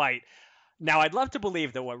won the fight. Now, I'd love to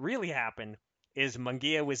believe that what really happened is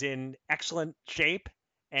Munguia was in excellent shape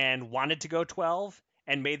and wanted to go 12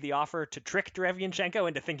 and made the offer to trick Derevyanchenko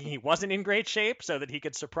into thinking he wasn't in great shape so that he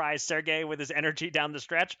could surprise Sergey with his energy down the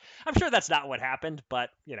stretch. I'm sure that's not what happened, but,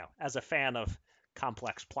 as a fan of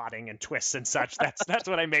complex plotting and twists and such, that's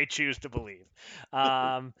what I may choose to believe.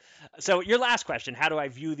 So your last question, how do I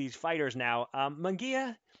view these fighters now?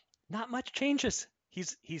 Munguia, not much changes.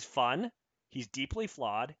 He's fun. He's deeply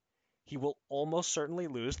flawed. He will almost certainly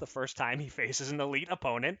lose the first time he faces an elite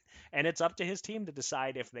opponent, and it's up to his team to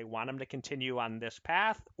decide if they want him to continue on this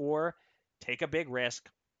path or take a big risk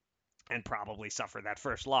and probably suffer that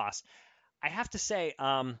first loss. I have to say,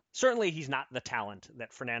 certainly he's not the talent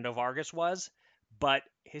that Fernando Vargas was, but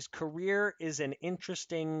his career is an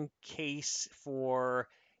interesting case for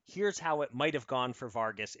here's how it might have gone for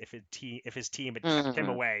Vargas if his team had kept him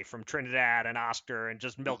away from Trinidad and Oscar and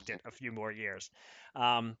just milked it a few more years.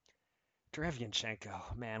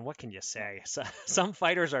 Derevyanchenko, man, what can you say? Some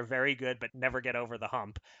fighters are very good but never get over the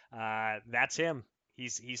hump. That's him.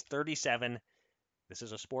 He's 37. This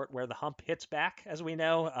is a sport where the hump hits back, as we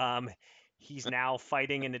know. He's now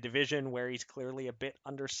fighting in a division where he's clearly a bit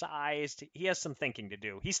undersized. He has some thinking to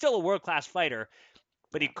do. He's still a world-class fighter,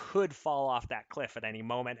 but he could fall off that cliff at any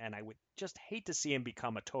moment, and I would just hate to see him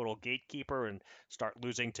become a total gatekeeper and start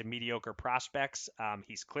losing to mediocre prospects.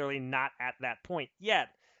 He's clearly not at that point yet,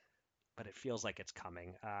 but it feels like it's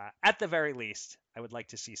coming. At the very least, I would like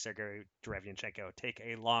to see Sergey Derevyanchenko take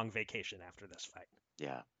a long vacation after this fight.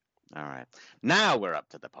 Yeah. All right. Now we're up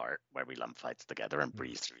to the part where we lump fights together and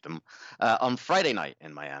breeze through them. On Friday night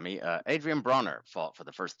in Miami, Adrian Bronner fought for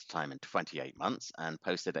the first time in 28 months and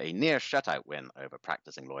posted a near shutout win over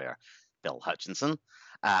practicing lawyer Bill Hutchinson.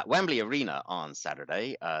 At Wembley Arena on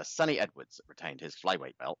Saturday, Sonny Edwards retained his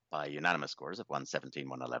flyweight belt by unanimous scores of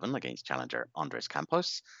 117-111 against challenger Andres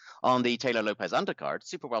Campos. On the Taylor Lopez undercard,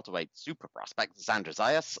 super welterweight super prospect Xander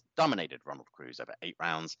Zayas dominated Ronald Cruz over 8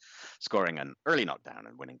 rounds, scoring an early knockdown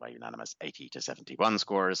and winning by unanimous 80-71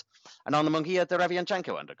 scores. And on the Munguia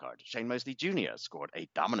Derevyanchenko undercard, Shane Mosley Jr. scored a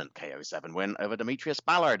dominant KO7 win over Demetrius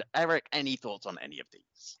Ballard. Eric, any thoughts on any of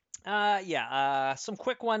these? Some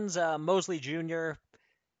quick ones. Mosley Jr.,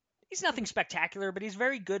 he's nothing spectacular, but he's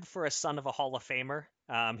very good for a son of a Hall of Famer.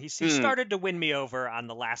 He started to win me over on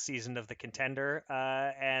the last season of The Contender,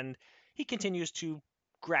 and he continues to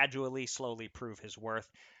gradually, slowly prove his worth.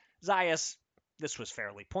 Zayas, this was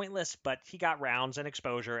fairly pointless, but he got rounds and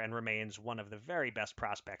exposure and remains one of the very best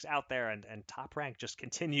prospects out there, and Top Rank just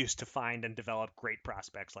continues to find and develop great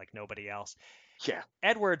prospects like nobody else. Yeah.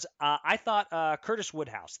 Edwards, I thought Curtis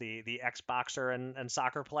Woodhouse, the ex-boxer and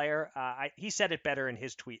soccer player, he said it better in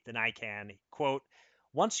his tweet than I can. Quote,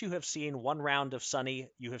 "Once you have seen one round of Sonny,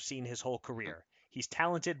 you have seen his whole career. He's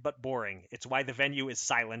talented but boring. It's why the venue is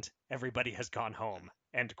silent. Everybody has gone home."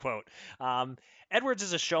 End quote. Edwards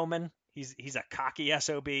is a showman. He's a cocky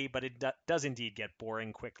SOB, but it does indeed get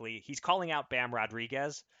boring quickly. He's calling out Bam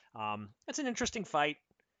Rodriguez. It's an interesting fight.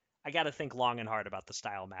 I got to think long and hard about the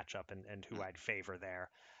style matchup and who I'd favor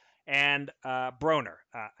there. And Broner,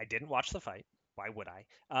 I didn't watch the fight. Why would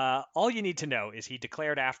I? All you need to know is he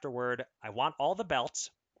declared afterward, "I want all the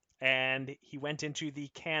belts," and he went into the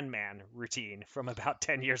Can Man routine from about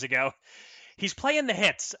 10 years ago. He's playing the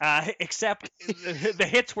hits, except the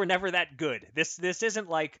hits were never that good. This isn't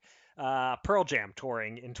like Pearl Jam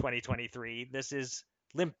touring in 2023. This is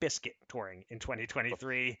Limp Bizkit touring in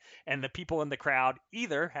 2023, and the people in the crowd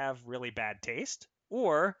either have really bad taste,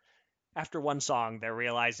 or after one song they're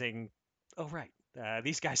realizing, oh right,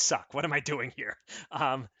 these guys suck. What am I doing here?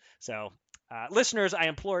 Listeners, I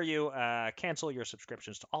implore you, cancel your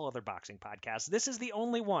subscriptions to all other boxing podcasts. This is the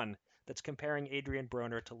only one that's comparing Adrian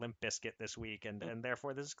Broner to Limp Bizkit this week, and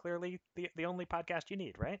therefore this is clearly the only podcast you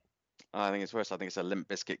need, right? I think it's worse. I think it's a Limp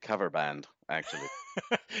Bizkit cover band, actually.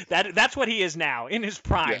 That's what he is now. In his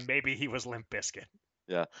prime, maybe he was Limp Bizkit.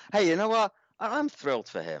 Yeah. Hey, you know what? I'm thrilled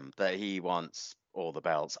for him that he wants all the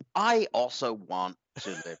belts. I also want to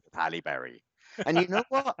live with Halle Berry. And you know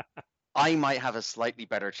what? I might have a slightly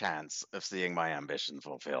better chance of seeing my ambition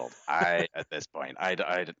fulfilled. At this point, I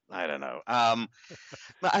don't know.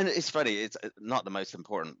 And it's funny. It's not the most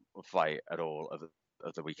important fight at all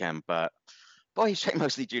of the weekend, but boy, Shane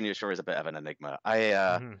Mosley Jr. sure is a bit of an enigma.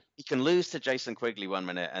 He can lose to Jason Quigley one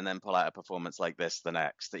minute and then pull out a performance like this the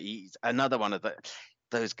next. He's another one of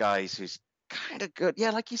those guys who's kind of good.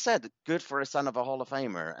 Yeah, like you said, good for a son of a Hall of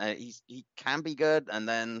Famer. He can be good and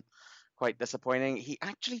then quite disappointing. He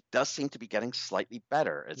actually does seem to be getting slightly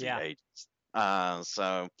better as he ages.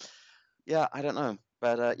 So, yeah, I don't know.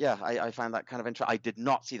 But I found that kind of interesting. I did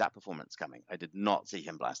not see that performance coming. I did not see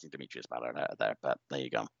him blasting Demetrius Ballard out of there, but there you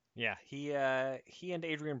go. Yeah, he and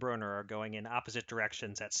Adrian Broner are going in opposite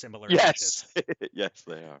directions at similar ages. Yes,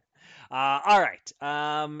 they are. All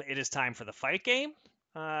right. It is time for the fight game.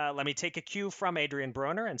 Let me take a cue from Adrian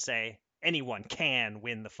Broner and say anyone can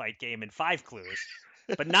win the fight game in 5 clues,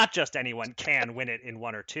 but not just anyone can win it in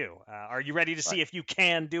 1 or 2. Are you ready to see if you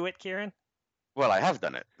can do it, Kieran? Well, I have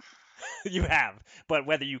done it. You have, but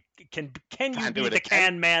whether you can you be the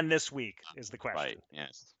Can Man this week is the question.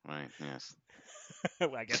 Right. Yes.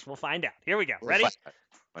 Well, I guess we'll find out. Here we go. We'll Ready? find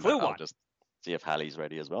out. Clue I'll one. just see if Hallie's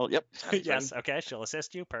ready as well. Yep. Hallie's Yes. ready. Okay. She'll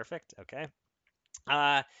assist you. Perfect. Okay.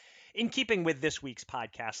 In keeping with this week's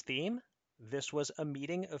podcast theme, this was a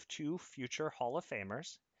meeting of two future Hall of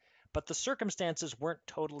Famers, but the circumstances weren't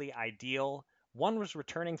totally ideal. One was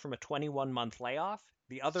returning from a 21-month layoff.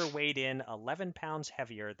 The other weighed in 11 pounds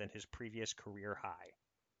heavier than his previous career high.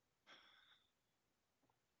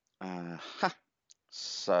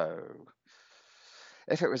 So,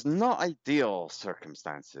 if it was not ideal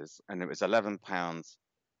circumstances and it was 11 pounds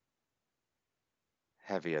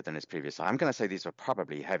heavier than his previous high, I'm going to say these were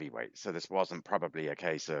probably heavyweights. So this wasn't probably a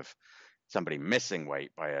case of somebody missing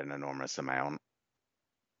weight by an enormous amount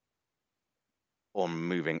or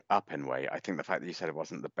moving up in weight. I think the fact that you said it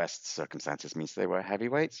wasn't the best circumstances means they were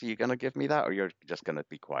heavyweights. Are you going to give me that, or you're just going to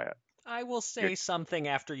be quiet? I will say something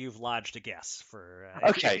after you've lodged a guess for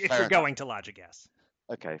Okay, if you're going to lodge a guess.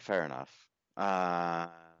 Okay, fair enough. I'm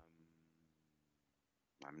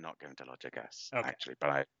not going to lodge a guess, actually,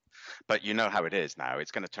 but you know how it is now.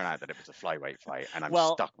 It's going to turn out that it was a flyweight fight, and I'm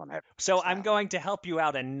stuck on it. So I'm going to help you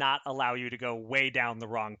out and not allow you to go way down the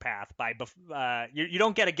wrong path. You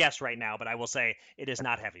don't get a guess right now, but I will say it is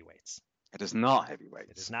not heavyweights. It is not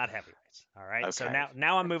heavyweights. It is not heavyweights. All right. Okay. So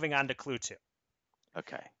now I'm moving on to clue 2.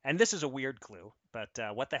 Okay. And this is a weird clue, but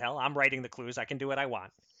what the hell? I'm writing the clues. I can do what I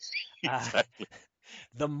want. Exactly.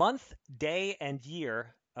 The month, day, and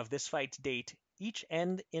year of this fight's date each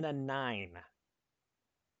end in a 9.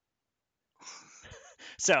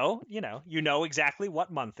 So, you know exactly what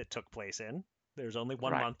month it took place in. There's only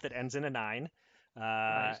one month that ends in a 9.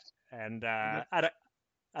 And I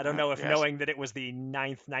don't know if knowing that it was the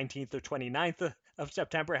 9th, 19th, or 29th of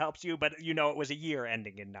September helps you, but it was a year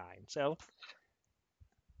ending in 9. So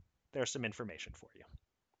there's some information for you.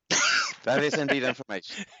 That is indeed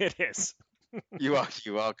information. It is. You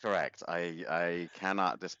are correct. I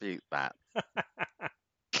cannot dispute that.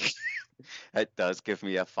 It does give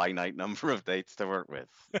me a finite number of dates to work with.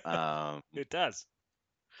 It does.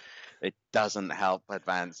 It doesn't help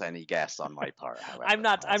advance any guess on my part, however. I'm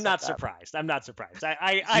not surprised. I'm not surprised.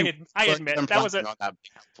 I admit that was not that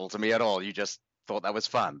helpful to me at all. You just thought that was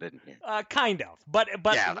fun, didn't you? Kind of. But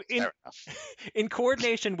yeah, in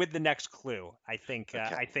coordination with the next clue, I think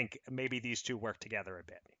maybe these two work together a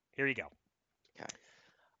bit. Here you go. Okay.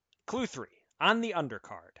 Clue 3. On the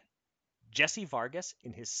undercard, Jesse Vargas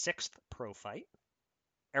in his 6th pro fight,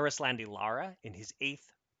 Erislandy Lara in his 8th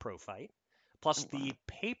pro fight, plus the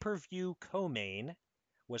pay-per-view co-main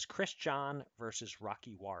was Chris John versus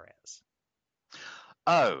Rocky Juarez.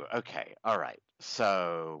 Oh, okay. All right.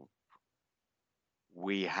 So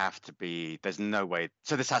we have to be, there's no way.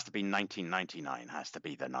 So this has to be 1999 has to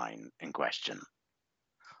be the 9 in question,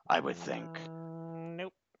 I would think.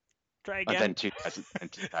 Nope. Try again. And then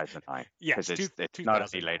 2009. Yes, because it's not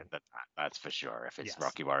any later than that. That's for sure. If it's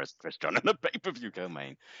Rocky Juarez, Chris John, and the pay-per-view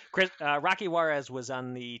co-main. Rocky Juarez was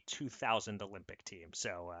on the 2000 Olympic team,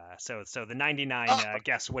 so the 99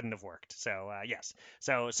 guess wouldn't have worked. So yes,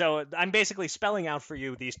 so I'm basically spelling out for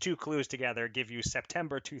you these two clues together give you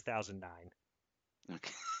September 2009.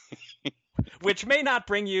 Okay. Which may not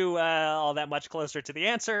bring you all that much closer to the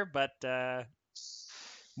answer, but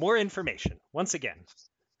more information once again.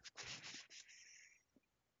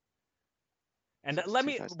 And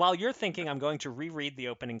while you're thinking, I'm going to reread the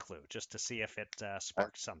opening clue just to see if it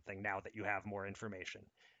sparks something now that you have more information.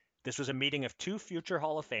 This was a meeting of two future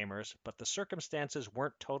Hall of Famers, but the circumstances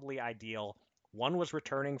weren't totally ideal. One was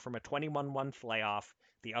returning from a 21-month layoff.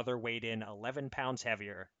 The other weighed in 11 pounds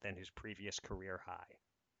heavier than his previous career high.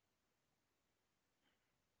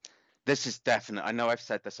 This is definitely, I know I've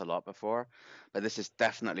said this a lot before, but this is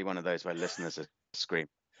definitely one of those where listeners are screaming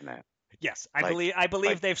now. Yes, I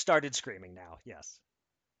believe they've started screaming now. Yes.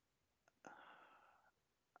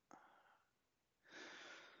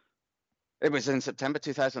 It was in September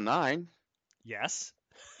 2009. Yes.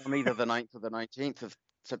 On either the 9th or the 19th of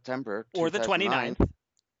September. Or the 29th.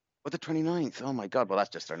 Or the 29th. Oh my God. Well, that's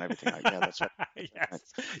just thrown everything out. Yeah, that's right. Yes.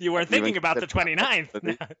 You weren't thinking about the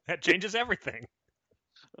 29th. That changes everything.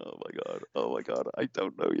 Oh my God. I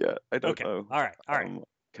don't know yet. I don't know. All right.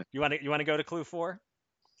 Okay. You want to go to clue 4?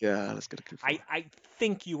 Yeah, let's go to clue 4. I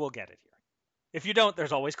think you will get it here. If you don't,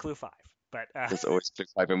 there's always clue 5. But there's always clue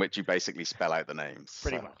 5 in which you basically spell out the names.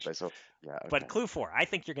 Pretty much. Yeah. Okay. But clue 4, I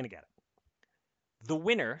think you're going to get it. The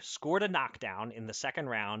winner scored a knockdown in the second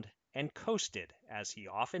round and coasted, as he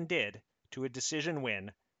often did, to a decision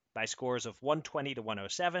win by scores of 120 to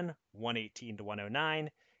 107, 118 to 109,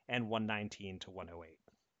 and 119 to 108.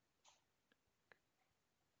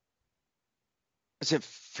 Is it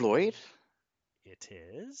Floyd? It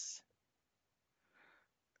is.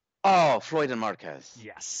 Oh, Floyd and Marquez.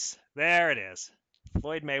 Yes, there it is.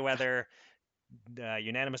 Floyd Mayweather,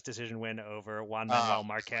 unanimous decision win over Juan Manuel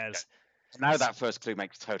Marquez. Now that first clue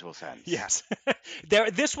makes total sense. Yes.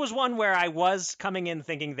 This was one where I was coming in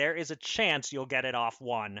thinking there is a chance you'll get it off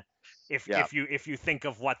one if you think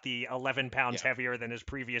of what the 11 pounds heavier than his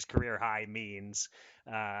previous career high means.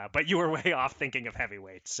 But you were way off thinking of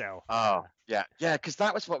heavyweight. So yeah, because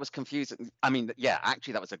that was what was confusing. I mean,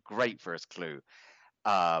 actually that was a great first clue.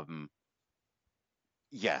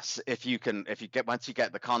 Yes, once you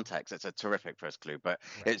get the context, it's a terrific first clue, but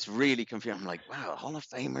it's really confusing. I'm like, wow, Hall of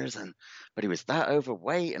Famers, but he was that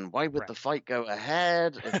overweight, and why would the fight go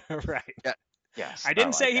ahead? Right. Yeah, yes. I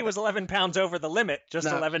didn't say he was 11 pounds over the limit, just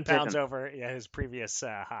No, 11 pounds over his previous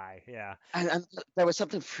high. Yeah. And there was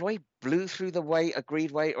something, Floyd blew through the weight,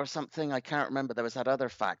 agreed weight or something. I can't remember. There was that other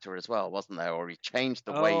factor as well, wasn't there? Or he changed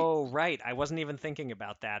the weight. Oh, right. I wasn't even thinking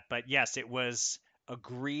about that. But yes, it was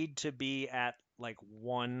agreed to be at like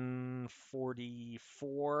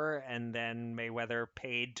 144, and then Mayweather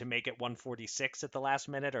paid to make it 146 at the last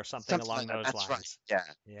minute or something along those lines. Right.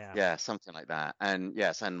 Yeah, something like that. And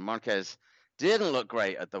yes, and Marquez didn't look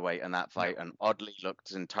great at the weight in that fight, and oddly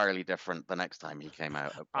looked entirely different the next time he came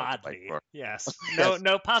out. Oddly, yes.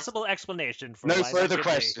 No possible explanation for no why further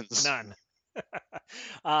questions. None.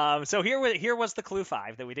 So here was the clue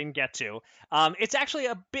 5 that we didn't get to. It's actually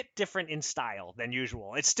a bit different in style than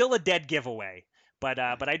usual. It's still a dead giveaway, but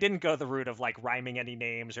I didn't go the route of like rhyming any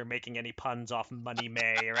names or making any puns off Money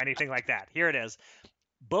May or anything like that. Here it is.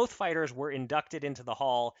 Both fighters were inducted into the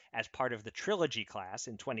Hall as part of the Trilogy class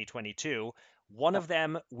in 2022. One of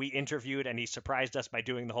them we interviewed, and he surprised us by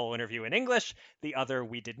doing the whole interview in English. The other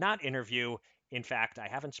we did not interview. In fact, I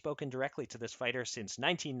haven't spoken directly to this fighter since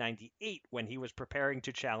 1998 when he was preparing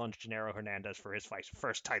to challenge Gennaro Hernandez for his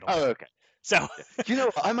first title. Oh, okay. So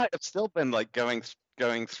I might have still been like going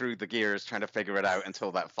through the gears trying to figure it out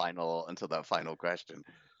until that final question.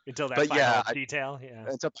 Until that final detail, yeah.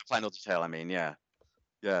 Until that final detail, I mean, yeah.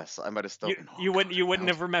 Yes, I might have still been. You wouldn't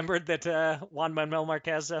have remembered that Juan Manuel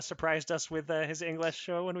Marquez surprised us with his English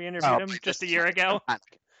when we interviewed him just a year ago.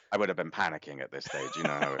 I would have been panicking at this stage, you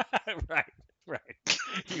know. Right.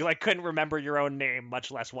 You couldn't remember your own name,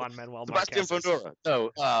 much less Juan Manuel Marquez. Sebastian Fundora.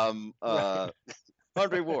 No,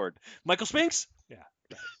 Andre Ward. Michael Spinks. Yeah,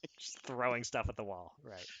 right. Just throwing stuff at the wall.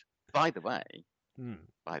 Right. By the way,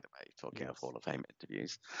 talking of Hall of Fame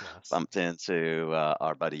interviews, bumped into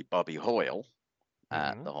our buddy Bobby Hoyle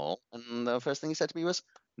at the Hall, and the first thing he said to me was,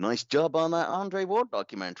 "Nice job on that Andre Ward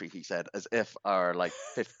documentary," he said, as if our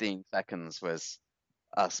 15 seconds was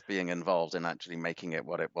us being involved in actually making it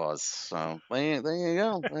what it was. So there you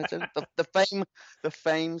go. the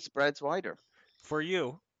fame spreads wider. For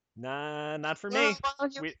you, not for me.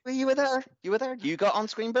 You were there. You got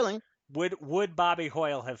on-screen billing. Would Bobby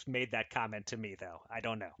Hoyle have made that comment to me though? I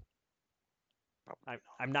don't know.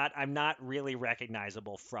 I'm not really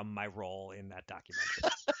recognizable from my role in that documentary.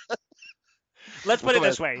 Let's put it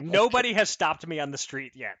this way: nobody has stopped me on the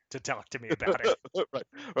street yet to talk to me about it. Right,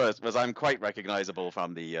 because I'm quite recognizable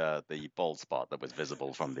from the bald spot that was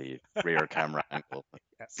visible from the rear camera angle.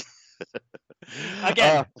 Yes.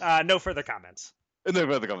 Again, no further comments. No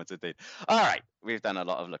further comments, indeed. All right, we've done a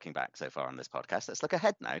lot of looking back so far on this podcast. Let's look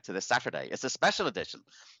ahead now to this Saturday. It's a special edition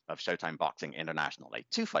of Showtime Boxing International, a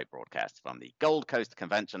 2-fight broadcast from the Gold Coast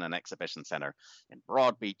Convention and Exhibition Centre in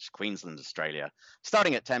Broadbeach, Queensland, Australia,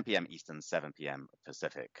 starting at 10 p.m. Eastern, 7 p.m.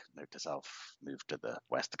 Pacific. Note to self, move to the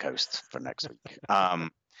West Coast for next week.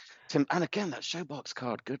 Tim, and again, that Showbox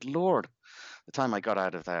card, good Lord. The time I got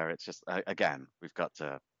out of there, it's just, again,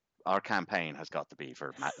 our campaign has got to be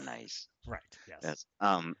for matinees. Right, yes.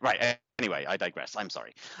 Right, anyway, I digress. I'm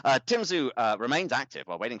sorry. Tim Tszyu remains active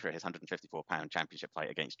while waiting for his 154-pound championship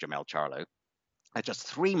fight against Jamel Charlo. At just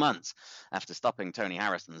 3 months after stopping Tony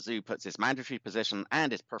Harrison, Tszyu puts his mandatory position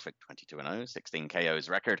and his perfect 22-0, 16 KOs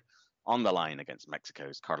record on the line against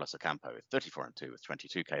Mexico's Carlos Ocampo, 34-2 with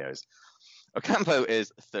 22 KOs. Ocampo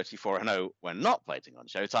is 34-0 when not fighting on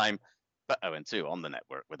Showtime, but 0-2 on the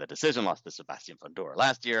network, with a decision loss to Sebastian Fundora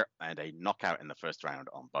last year and a knockout in the first round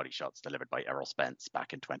on body shots delivered by Errol Spence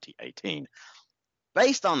back in 2018.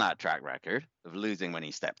 Based on that track record of losing when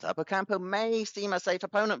he stepped up, Ocampo may seem a safe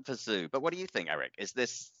opponent for Tszyu. But what do you think, Eric? Is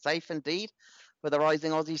this safe indeed for the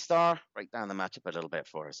rising Aussie star? Break down the matchup a little bit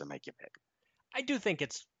for us and make your pick. I do think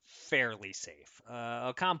it's fairly safe.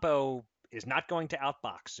 Ocampo is not going to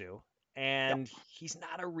outbox Tszyu. And he's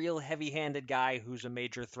not a real heavy-handed guy who's a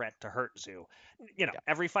major threat to hurt Tszyu.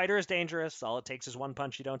 Every fighter is dangerous. All it takes is one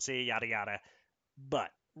punch you don't see, yada, yada. But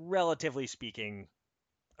relatively speaking,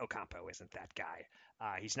 Ocampo isn't that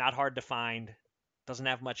guy. He's not hard to find, doesn't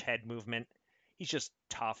have much head movement. He's just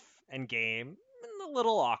tough and game, and a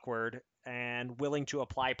little awkward, and willing to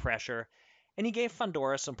apply pressure. And he gave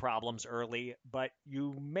Fundora some problems early, but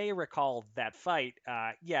you may recall that fight.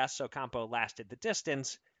 Yes, Ocampo lasted the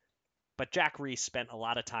distance, but Jack Reese spent a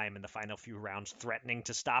lot of time in the final few rounds threatening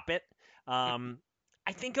to stop it.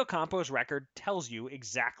 I think Ocampo's record tells you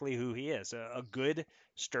exactly who he is, a good,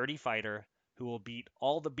 sturdy fighter who will beat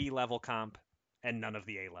all the B-level comp and none of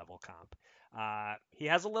the A-level comp. He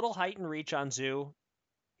has a little height and reach on Zoo.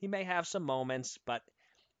 He may have some moments, but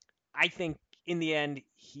I think in the end,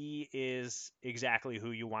 he is exactly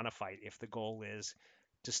who you want to fight if the goal is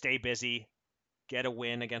to stay busy, get a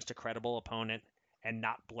win against a credible opponent, and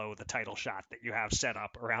not blow the title shot that you have set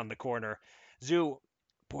up around the corner. Zoo,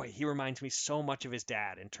 boy, he reminds me so much of his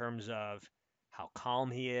dad in terms of how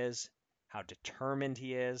calm he is, how determined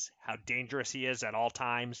he is, how dangerous he is at all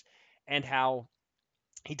times, and how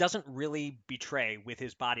he doesn't really betray with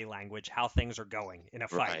his body language how things are going in a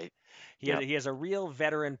fight. Right. He has a real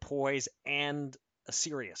veteran poise and a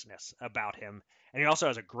seriousness about him. And he also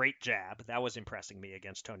has a great jab. That was impressing me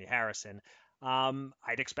against Tony Harrison.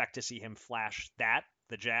 I'd expect to see him flash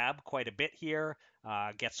the jab, quite a bit here,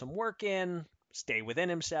 get some work in, stay within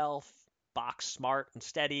himself, box smart and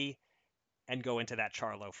steady, and go into that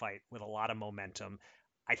Charlo fight with a lot of momentum.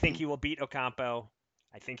 I think he will beat Ocampo.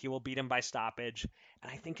 I think he will beat him by stoppage.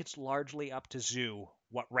 And I think it's largely up to Zoo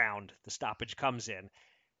what round the stoppage comes in.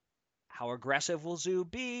 How aggressive will Zoo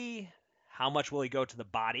be? How much will he go to the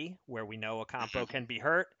body, where we know Ocampo can be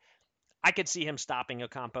hurt? I could see him stopping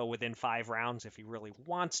Ocampo within 5 rounds if he really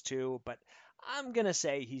wants to, but I'm going to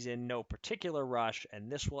say he's in no particular rush,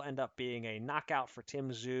 and this will end up being a knockout for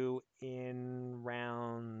Tim Tszyu in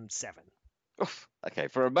round 7. Oof. Okay,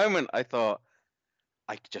 for a moment I thought,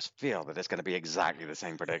 I could just feel that it's going to be exactly the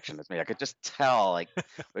same prediction as me. I could just tell, like,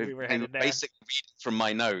 We were in headed there. basic reading from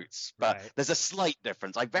my notes, but Right. there's a slight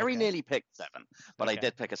difference. I very Okay. nearly picked 7, but I Okay.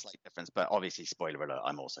 did pick a slight difference. But obviously, spoiler alert,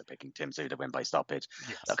 I'm also picking Tim Tszyu to win by stoppage.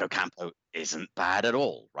 Yes. Look, Ocampo isn't bad at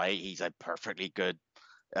all, right? He's a perfectly good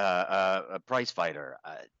prize fighter.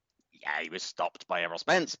 Yeah, he was stopped by Errol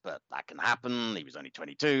Spence, but that can happen. He was only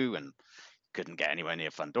 22 and couldn't get anywhere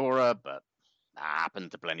near Fundora, but that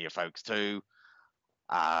happened to plenty of folks too.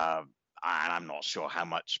 And I'm not sure how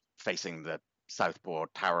much facing the Southpaw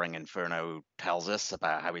Towering Inferno tells us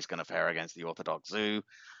about how he's going to fare against the Orthodox Zoo.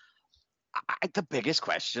 The biggest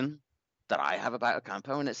question that I have about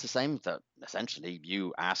Ocampo, and it's the same that essentially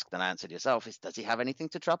you asked and answered yourself, is does he have anything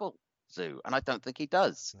to trouble Zoo? And I don't think he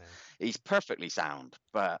does. Yeah. He's perfectly sound,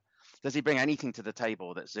 but does he bring anything to the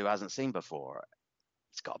table that Zoo hasn't seen before?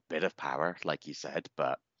 He's got a bit of power, like you said,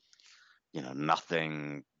 but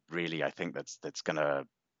nothing really, I think that's going to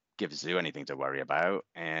give Zoo anything to worry about.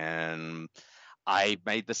 And I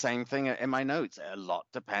made the same thing in my notes. A lot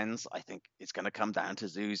depends. I think it's going to come down to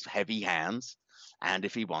Zoo's heavy hands, and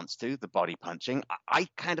if he wants to, the body punching. I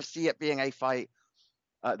kind of see it being a fight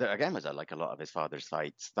that, again, was like a lot of his father's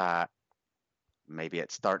fights, that maybe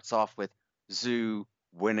it starts off with Zoo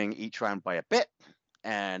winning each round by a bit,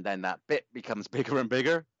 and then that bit becomes bigger and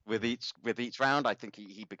bigger with each round. I think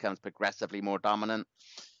he becomes progressively more dominant.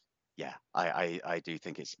 Yeah, I do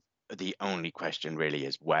think it's the only question really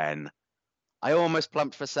is when. I almost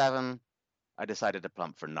plumped for 7. I decided to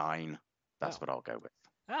plump for 9. That's what I'll go with.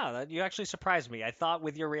 Oh, you actually surprised me. I thought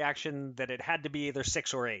with your reaction that it had to be either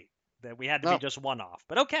 6 or 8, that we had to be just one off.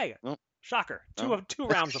 But okay, shocker, two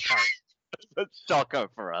rounds apart. Shocker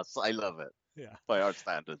for us. I love it. Yeah, by our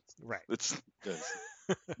standards. Right. It's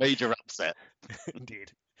major upset.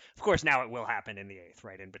 Indeed. Of course, now it will happen in the 8th,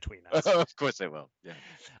 right in between us. Of course it will.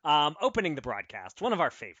 Yeah. Opening the broadcast, one of our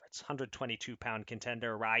favorites, 122-pound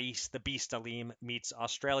contender Rais the Beast Aleem meets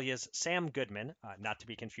Australia's Sam Goodman, not to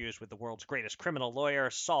be confused with the world's greatest criminal lawyer,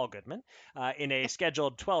 Saul Goodman, in a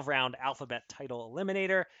scheduled 12-round alphabet title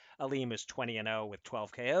eliminator. Aleem is 20-0 with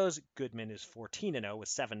 12 KOs. Goodman is 14-0 with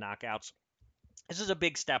 7 knockouts. This is a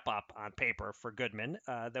big step up on paper for Goodman,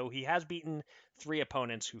 though he has beaten 3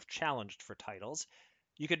 opponents who've challenged for titles.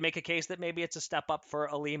 You could make a case that maybe it's a step up for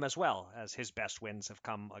Aleem as well, as his best wins have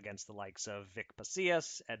come against the likes of Vic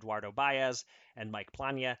Pasillas, Eduardo Baez, and Mike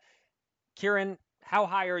Plania. Kieran, how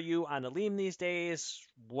high are you on Aleem these days?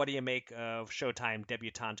 What do you make of Showtime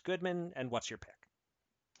debutant Goodman, and what's your pick?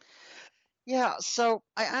 Yeah, so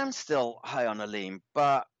I am still high on Aleem,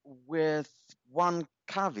 but with one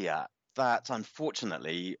caveat that's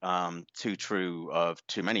unfortunately too true of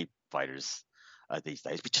too many fighters these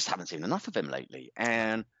days. We just haven't seen enough of him lately.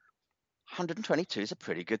 And 122 is a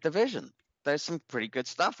pretty good division. There's some pretty good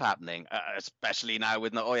stuff happening, especially now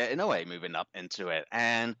with Naoya Inoue moving up into it.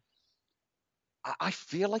 And I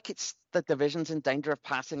feel like it's the division's in danger of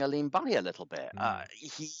passing Aleem by a little bit. I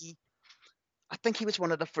think he was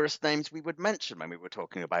one of the first names we would mention when we were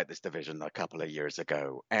talking about this division a couple of years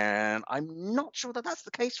ago. And I'm not sure that that's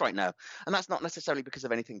the case right now. And that's not necessarily because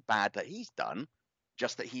of anything bad that he's done,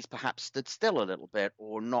 just that he's perhaps stood still a little bit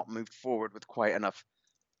or not moved forward with quite enough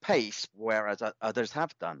pace, whereas others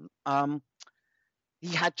have done.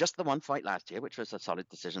 He had just the one fight last year, which was a solid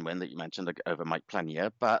decision win that you mentioned over Mike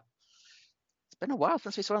Planier, but it's been a while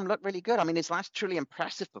since we saw him look really good. I mean, his last truly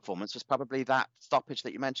impressive performance was probably that stoppage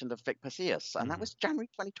that you mentioned of Vic Pasillas, and that was January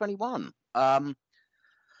 2021.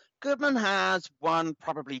 Goodman has one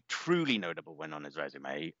probably truly notable win on his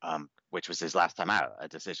resume, which was his last time out, a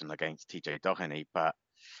decision against TJ Doheny. But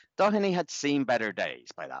Doheny had seen better days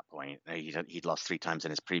by that point. He'd lost 3 times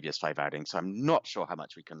in his previous 5 outings, so I'm not sure how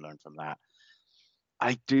much we can learn from that.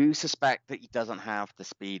 I do suspect that he doesn't have the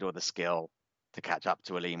speed or the skill to catch up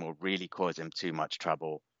to Aleem or really cause him too much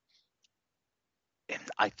trouble.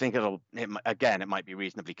 I think it might be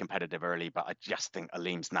reasonably competitive early, but I just think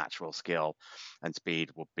Aleem's natural skill and speed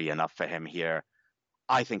will be enough for him here.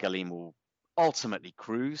 I think Aleem will ultimately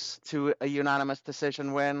cruise to a unanimous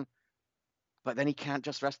decision win, but then he can't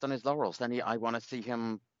just rest on his laurels. Then I want to see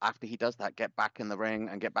him, after he does that, get back in the ring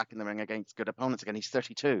against good opponents again. He's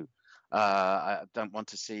 32. I don't want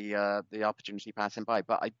to see the opportunity pass him by,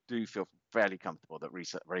 but I do feel fairly comfortable that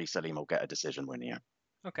Reece Aleem will get a decision win here.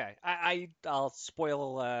 Okay, I'll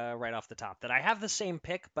spoil right off the top that I have the same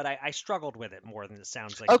pick, but I struggled with it more than it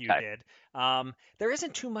sounds like you did. There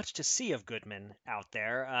isn't too much to see of Goodman out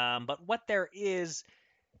there, but what there is,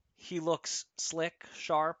 he looks slick,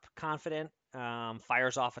 sharp, confident,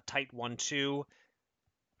 fires off a tight 1-2.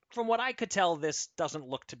 From what I could tell, this doesn't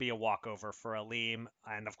look to be a walkover for Aleem,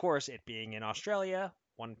 and of course, it being in Australia,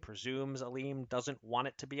 one presumes Aleem doesn't want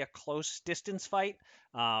it to be a close distance fight.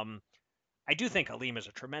 I do think Aleem is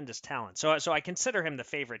a tremendous talent, so I consider him the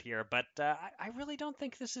favorite here, but I really don't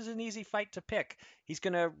think this is an easy fight to pick. He's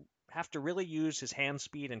going to have to really use his hand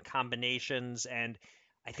speed and combinations, and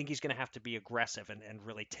I think he's going to have to be aggressive and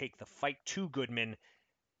really take the fight to Goodman,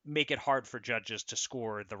 make it hard for judges to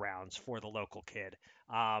score the rounds for the local kid.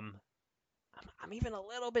 I'm even a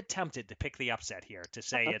little bit tempted to pick the upset here, to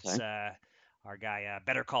say it's our guy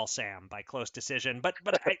Better Call Sam by close decision, but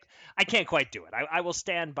I can't quite do it. I will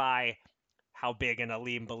stand by how big an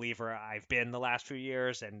Aleem believer I've been the last few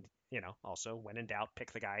years, and also when in doubt,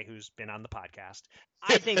 pick the guy who's been on the podcast.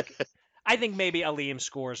 I think maybe Aleem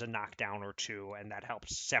scores a knockdown or 2, and that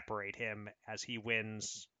helps separate him as he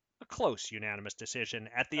wins a close unanimous decision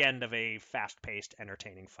at the end of a fast-paced,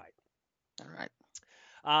 entertaining fight. All right.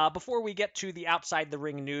 Before we get to the outside the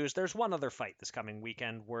ring news, there's one other fight this coming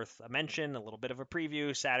weekend worth a mention, a little bit of a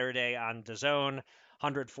preview. Saturday on DAZN,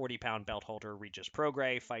 140-pound belt holder Regis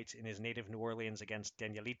Prograis fights in his native New Orleans against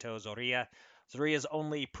Danielito Zorrilla. Zorrilla's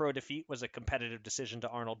only pro defeat was a competitive decision to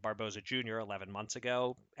Arnold Barboza Jr. 11 months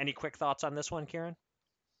ago. Any quick thoughts on this one, Kieran?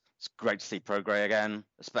 It's great to see Prograis again,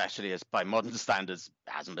 especially as by modern standards,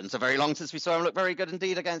 it hasn't been so very long since we saw him look very good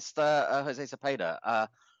indeed against Jose Cepeda.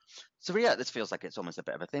 Zorrilla, this feels like it's almost a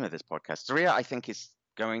bit of a theme of this podcast. Zorrilla, I think, is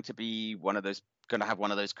going to have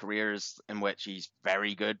one of those careers in which he's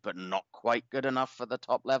very good, but not quite good enough for the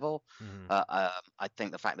top level. I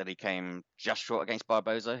think the fact that he came just short against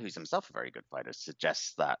Barboza, who's himself a very good fighter,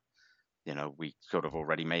 suggests that, we sort of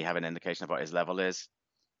already may have an indication of what his level is.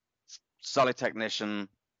 Solid technician,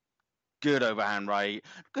 good overhand right,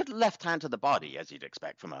 good left hand to the body, as you'd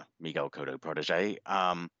expect from a Miguel Cotto protege.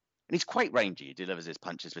 And he's quite rangy. He delivers his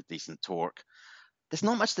punches with decent torque. There's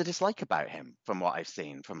not much to dislike about him from what I've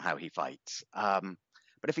seen from how he fights.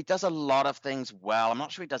 But if he does a lot of things well, I'm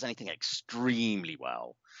not sure he does anything extremely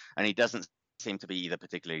well. And he doesn't seem to be either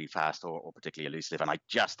particularly fast or particularly elusive. And I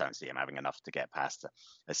just don't see him having enough to get past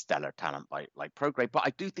a stellar talent like Prograis. But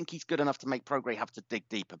I do think he's good enough to make Prograis have to dig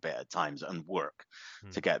deep a bit at times and work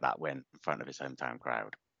to get that win in front of his hometown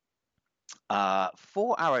crowd.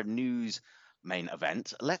 For our news main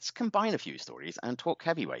event, let's combine a few stories and talk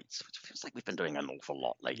heavyweights, which feels like we've been doing an awful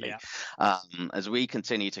lot lately. As we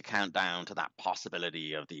continue to count down to that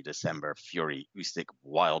possibility of the December Fury Usyk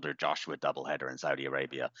Wilder Joshua doubleheader in Saudi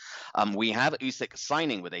Arabia. We have Usyk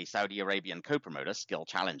signing with a Saudi Arabian co-promoter, Skill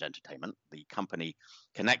Challenge Entertainment, the company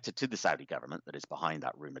connected to the Saudi government that is behind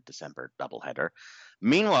that rumored December doubleheader.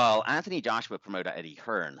 Meanwhile, Anthony Joshua promoter Eddie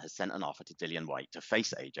Hearn has sent an offer to Dillian Whyte to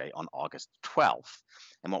face AJ on August 12th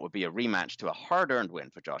in what would be a rematch to a hard-earned win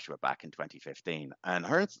for Joshua back in 2015. And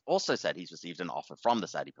Hearns also said he's received an offer from the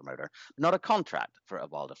Saudi promoter, but not a contract for a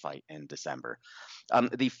Wilder fight in December.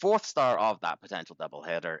 The fourth star of that potential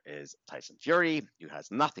doubleheader is Tyson Fury, who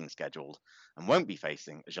has nothing scheduled and won't be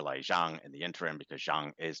facing Zhilei Zhang in the interim because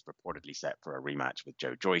Zhang is reportedly set for a rematch with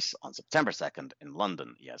Joe Joyce on September 2nd in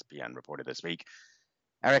London, ESPN reported this week.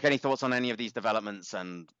 Eric, any thoughts on any of these developments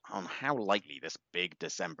and on how likely this big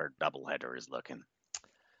December doubleheader is looking?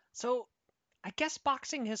 So, I guess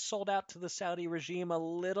boxing has sold out to the Saudi regime a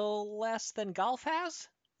little less than golf has?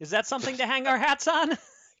 Is that something to hang our hats on?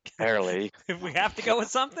 Barely. If we have to go with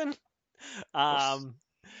something?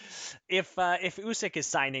 If Usyk is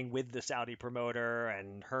signing with the Saudi promoter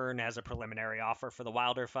and Hearn has a preliminary offer for the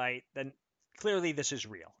Wilder fight, then clearly this is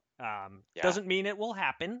real. Doesn't mean it will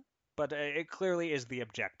happen, but it clearly is the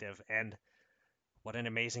objective. And what an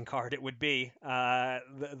amazing card it would be.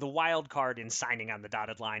 The wild card in signing on the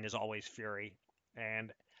dotted line is always Fury.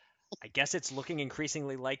 And I guess it's looking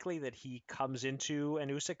increasingly likely that he comes into an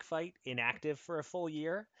Usyk fight inactive for a full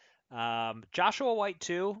year. Joshua White,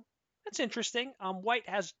 too. That's interesting. White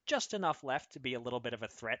has just enough left to be a little bit of a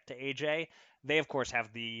threat to AJ. They, of course,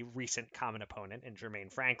 have the recent common opponent in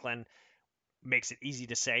Jermaine Franklin. Makes it easy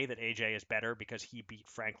to say that AJ is better because he beat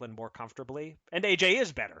Franklin more comfortably. And AJ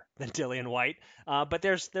is better than Dillian White. But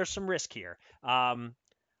there's some risk here.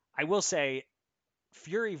 I will say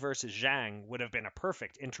Fury versus Zhang would have been a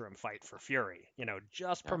perfect interim fight for Fury.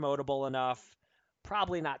 Just promotable enough.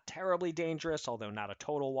 Probably not terribly dangerous, although not a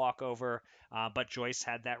total walkover. But Joyce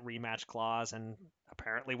had that rematch clause and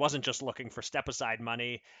apparently wasn't just looking for step-aside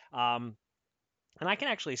money. And I can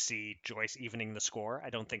actually see Joyce evening the score. I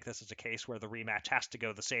don't think this is a case where the rematch has to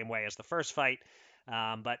go the same way as the first fight.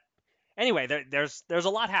 But anyway, there's a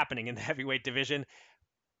lot happening in the heavyweight division.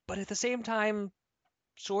 But at the same time,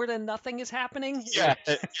 sort of nothing is happening. Yeah.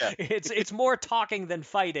 It's more talking than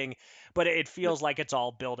fighting, but it feels like it's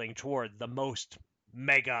all building toward the most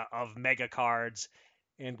mega of mega cards,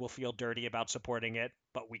 and we'll feel dirty about supporting it,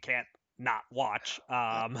 but we can't not watch.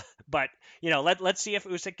 But let's see if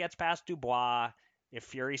Usyk gets past Dubois, if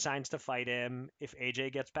Fury signs to fight him, if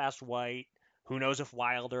AJ gets past White. Who knows if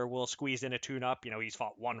Wilder will squeeze in a tune-up? He's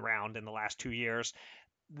fought one round in the last 2 years.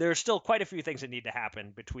 There's still quite a few things that need to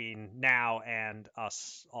happen between now and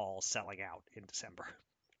us all selling out in December.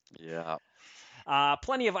 Yeah.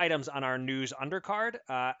 Plenty of items on our news undercard.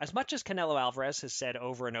 As much as Canelo Alvarez has said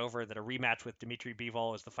over and over that a rematch with Dimitri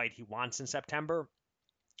Bivol is the fight he wants in September,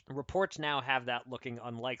 reports now have that looking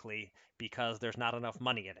unlikely because there's not enough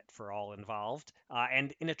money in it for all involved.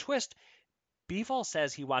 And in a twist, Bivol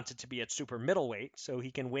says he wants it to be at super middleweight so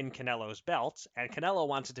he can win Canelo's belt, and Canelo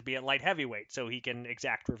wants it to be at light heavyweight so he can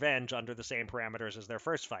exact revenge under the same parameters as their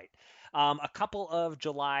first fight. A couple of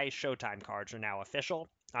July Showtime cards are now official.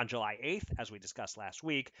 On July 8th, as we discussed last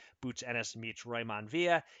week, Boots Ennis meets Royman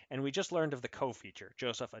Villa, and we just learned of the co-feature,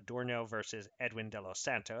 Joseph Adorno versus Edwin de los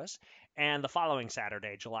Santos. And the following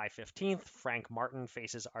Saturday, July 15th, Frank Martin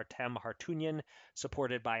faces Artem Hartunian,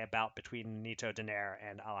 supported by a bout between Nito Donaire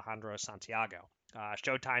and Alejandro Santiago.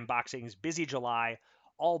 Showtime Boxing's busy July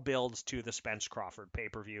all builds to the Spence Crawford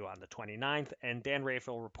pay-per-view on the 29th, and Dan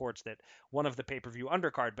Rayfield reports that one of the pay-per-view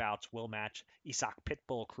undercard bouts will match Isaac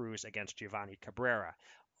Pitbull Cruz against Giovanni Cabrera.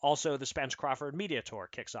 Also, the Spence Crawford Media Tour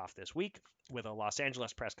kicks off this week with a Los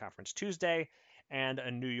Angeles press conference Tuesday and a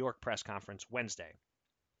New York press conference Wednesday.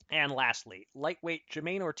 And lastly, lightweight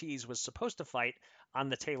Jermaine Ortiz was supposed to fight on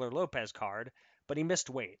the Taylor Lopez card, but he missed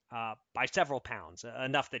weight by several pounds,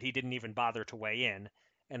 enough that he didn't even bother to weigh in,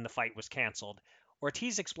 and the fight was canceled.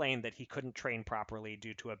 Ortiz explained that he couldn't train properly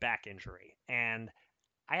due to a back injury, and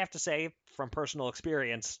I have to say, from personal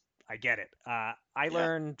experience, I get it. I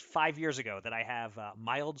learned 5 years ago that I have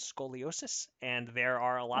mild scoliosis, and there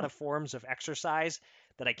are a lot of forms of exercise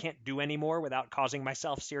that I can't do anymore without causing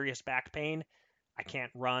myself serious back pain. I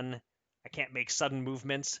can't run. I can't make sudden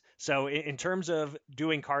movements. So in terms of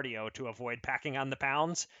doing cardio to avoid packing on the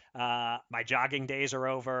pounds, my jogging days are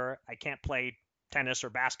over. I can't play tennis or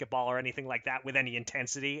basketball or anything like that with any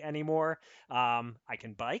intensity anymore. I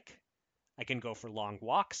can bike. I can go for long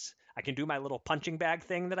walks. I can do my little punching bag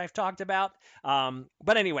thing that I've talked about.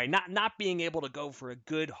 But anyway, not being able to go for a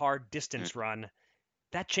good, hard distance run,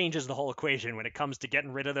 that changes the whole equation when it comes to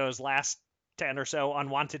getting rid of those last 10 or so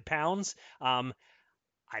unwanted pounds.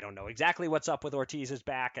 I don't know exactly what's up with Ortiz's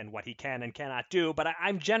back and what he can and cannot do, but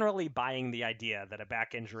I'm generally buying the idea that a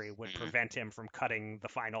back injury would prevent him from cutting the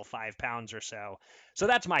final 5 pounds or so. So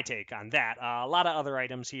that's my take on that. A lot of other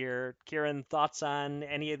items here. Kieran, thoughts on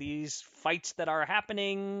any of these fights that are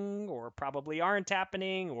happening or probably aren't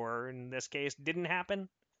happening or in this case didn't happen?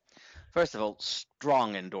 First of all,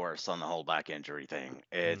 strong endorse on the whole back injury thing.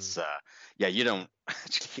 It's yeah, you don't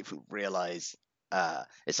actually even realize.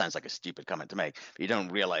 It sounds like a stupid comment to make, but you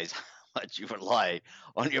don't realize how much you rely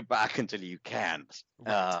on your back until you can't.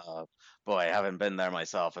 Right. Boy, having been there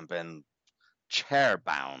myself and been chair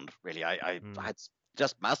bound, really, I had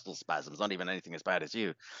just muscle spasms, not even anything as bad as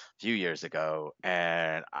you, a few years ago,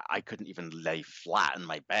 and I couldn't even lay flat in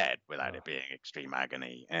my bed without it being extreme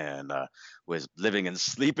agony, and was living and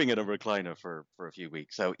sleeping in a recliner for a few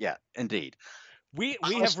weeks. So yeah, indeed. We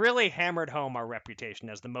have really hammered home our reputation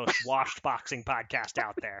as the most washed boxing podcast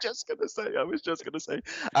out there. I was just gonna say,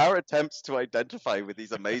 our attempts to identify with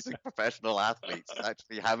these amazing professional athletes is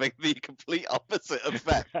actually having the complete opposite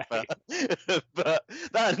effect. Right. But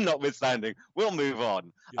that notwithstanding, we'll move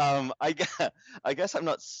on. Yeah. I guess I'm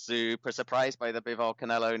not super surprised by the Bivol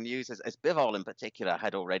Canelo news, as Bivol in particular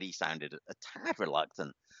had already sounded a tad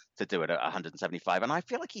reluctant to do it at 175, and I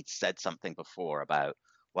feel like he'd said something before about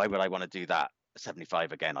why would I want to do that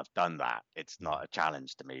 75 again? I've done that. It's not a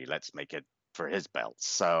challenge to me. Let's make it for his belt.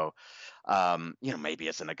 So, maybe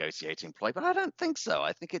it's a negotiating ploy, but I don't think so.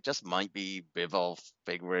 I think it just might be Bivol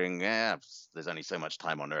figuring, there's only so much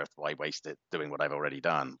time on earth. Why waste it doing what I've already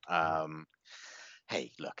done?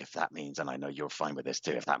 Hey, look, if that means, and I know you're fine with this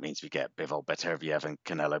too, if that means we get Bivol Beterbiev and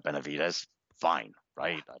Canelo Benavidez, fine,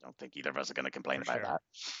 right? I don't think either of us are going to complain about that.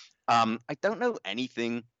 I don't know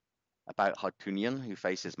anything about Hartunian, who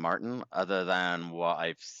faces Martin, other than what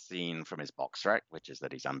I've seen from his box rec, which is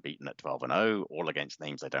that he's unbeaten at 12-0, all against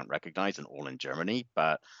names I don't recognize and all in Germany.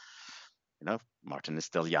 But, Martin is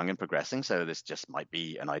still young and progressing, so this just might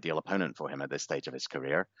be an ideal opponent for him at this stage of his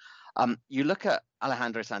career. You look at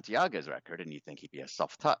Alejandro Santiago's record and you think he'd be a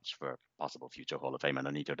soft touch for possible future Hall of Famer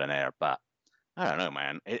Nonito Donaire, but I don't know,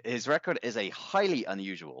 man. His record is a highly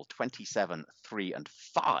unusual 27-3-5,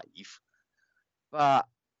 but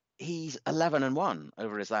he's 11-1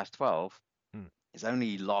 over his last 12. His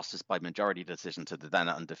only loss is by majority decision to the then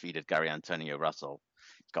undefeated Gary Antonio Russell.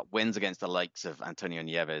 He's got wins against the likes of Antonio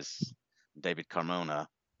Nieves, David Carmona.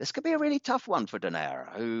 This could be a really tough one for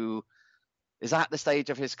Donaire, who is at the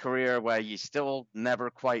stage of his career where you still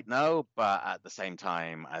never quite know, but at the same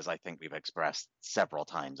time, as I think we've expressed several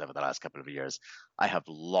times over the last couple of years, I have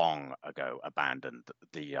long ago abandoned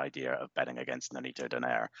the idea of betting against Nonito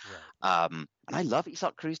Donaire. Right. And I love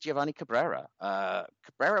Isaac Cruz Giovanni Cabrera.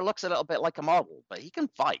 Cabrera looks a little bit like a model, but he can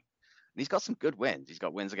fight. And he's got some good wins. He's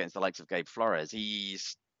got wins against the likes of Gabe Flores.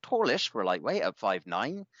 He's tallish for a lightweight at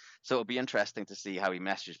 5'9", so it'll be interesting to see how he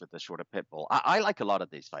meshes with the shorter Pitbull. I like a lot of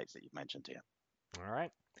these fights that you've mentioned here. All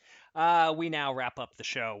right. We now wrap up the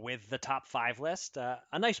show with the top 5 list. A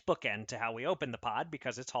nice bookend to how we opened the pod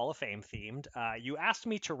because it's Hall of Fame themed. You asked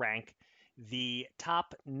me to rank the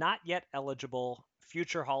top not yet eligible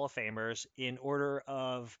future Hall of Famers in order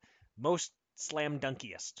of most slam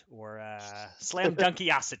dunkiest or slam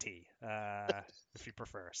dunkiosity, if you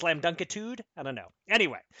prefer. Slam dunkitude? I don't know.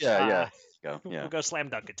 Anyway. We'll go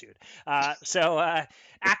slam dunkitude. So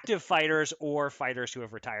active fighters or fighters who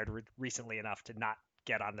have retired recently enough to not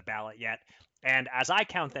get on the ballot yet. And as I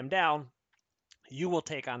count them down, you will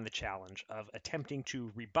take on the challenge of attempting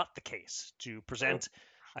to rebut the case, to present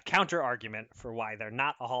a counter argument for why they're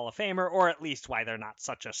not a Hall of Famer, or at least why they're not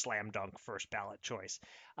such a slam dunk first ballot choice.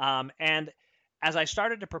 And as I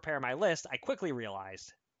started to prepare my list, I quickly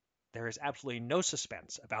realized there is absolutely no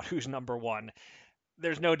suspense about who's number one.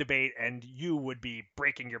 There's no debate, and you would be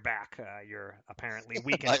breaking your back, your apparently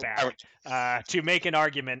weakened back, to make an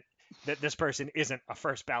argument that this person isn't a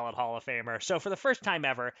first ballot Hall of Famer. So for the first time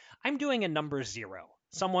ever, I'm doing a number 0,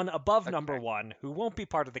 someone above number 1 who won't be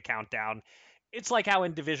part of the countdown. It's like how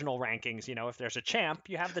in divisional rankings, if there's a champ,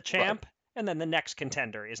 you have the champ, and then the next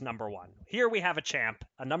contender is number 1. Here we have a champ,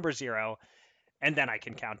 a number 0, and then I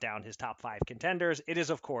can count down his top 5 contenders. It is,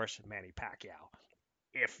 of course, Manny Pacquiao.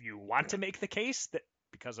 If you want to make the case that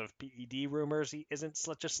because of PED rumors he isn't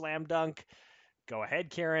such a slam dunk, go ahead,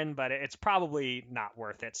 Kieran, but it's probably not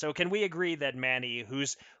worth it. So can we agree that Manny,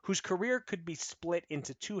 whose career could be split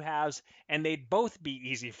into 2 halves and they'd both be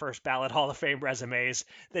easy first ballot Hall of Fame resumes,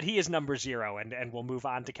 that he is number 0 and we'll move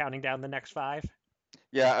on to counting down the next 5?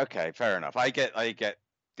 Yeah, okay, fair enough. I get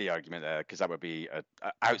the argument there, because that would be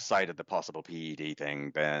outside of the possible PED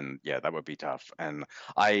thing, then yeah, that would be tough. And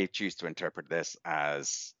I choose to interpret this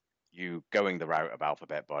as you going the route of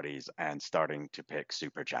alphabet bodies and starting to pick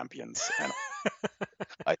super champions. And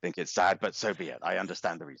I think it's sad, but so be it. I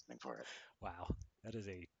understand the reasoning for it. Wow, that is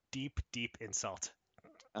a deep, deep insult.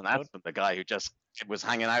 And that's the guy who just was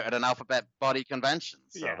hanging out at an alphabet body convention.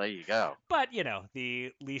 So there you go. But,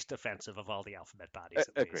 the least offensive of all the alphabet bodies.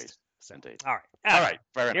 Agreed. So, indeed. All right. All right.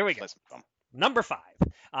 Fair enough. Here we go. Let's move on. Number 5.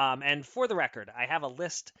 And for the record, I have a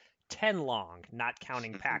list 10 long, not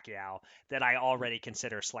counting Pacquiao, that I already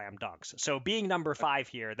consider slam dunks. So being number 5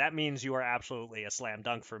 here, that means you are absolutely a slam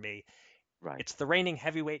dunk for me. Right. It's the reigning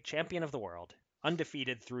heavyweight champion of the world,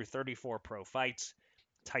 undefeated through 34 pro fights,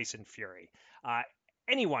 Tyson Fury.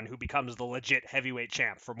 Anyone who becomes the legit heavyweight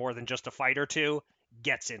champ for more than just a fight or two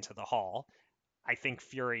gets into the hall. I think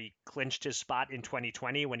Fury clinched his spot in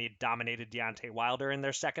 2020 when he dominated Deontay Wilder in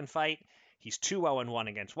their second fight. He's 2-0-1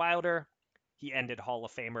 against Wilder. He ended Hall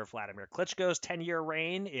of Famer Vladimir Klitschko's 10-year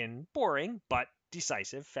reign in boring but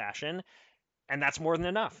decisive fashion, and that's more than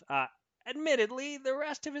enough. Admittedly, the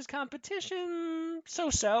rest of his competition,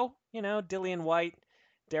 so-so. Dillian White,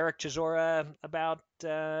 Derek Chisora, about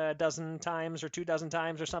a dozen times or 24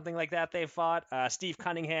 times or something like that they've fought. Steve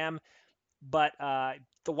Cunningham. But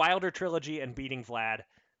the Wilder trilogy and beating Vlad,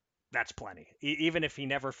 that's plenty. Even if he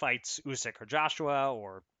never fights Usyk or Joshua,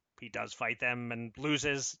 or he does fight them and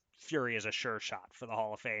loses, Fury is a sure shot for the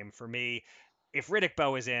Hall of Fame for me. If Riddick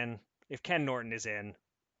Bowe is in, if Ken Norton is in,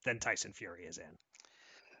 then Tyson Fury is in.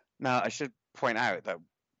 Now, I should point out that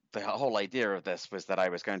the whole idea of this was that I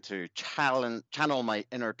was going to channel my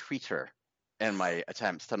inner tweeter in my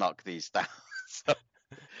attempts to knock these down.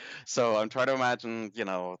 So I'm trying to imagine,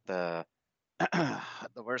 the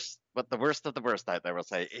worst of the worst out there will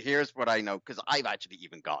say, here's what I know, because I've actually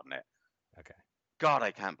even gotten it. Okay. God,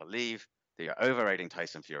 I can't believe that you're overrating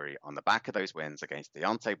Tyson Fury on the back of those wins against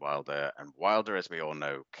Deontay Wilder. And Wilder, as we all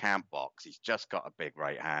know, can't box. He's just got a big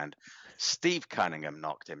right hand. Steve Cunningham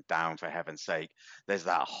knocked him down, for heaven's sake. There's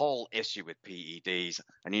that whole issue with PEDs.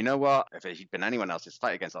 And you know what? If it had been anyone else, his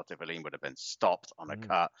fight against Ottavellin would have been stopped on a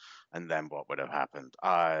cut. And then what would have happened?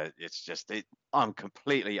 I'm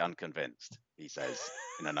completely unconvinced, he says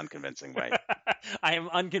in an unconvincing way. I am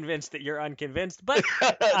unconvinced that you're unconvinced, but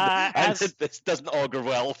this doesn't augur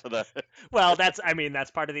well for the. Well, that's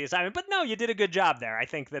part of the assignment. But no, you did a good job there. I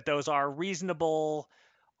think that those are reasonable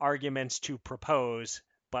arguments to propose,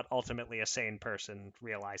 but ultimately a sane person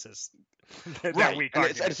realizes that right. weak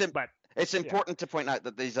arguments. But it's important to point out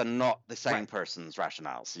that these are not the same person's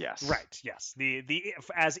rationales. Yes. Right. Yes. The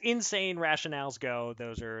as insane rationales go,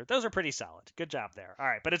 those are pretty solid. Good job there. All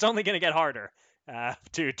right, but it's only going to get harder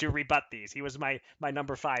to rebut these. He was my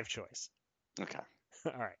number 5 choice. Okay.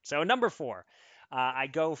 All right. So number 4, I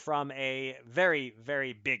go from a very,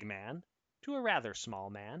 very big man to a rather small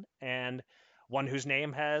man, and one whose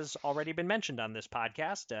name has already been mentioned on this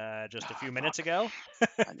podcast just a few minutes ago,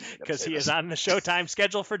 because he is on the Showtime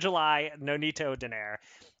schedule for July, Nonito Donaire.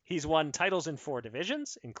 He's won titles in 4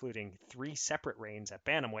 divisions, including 3 separate reigns at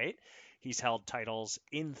bantamweight. He's held titles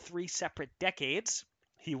in 3 separate decades.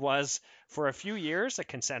 He was, for a few years, a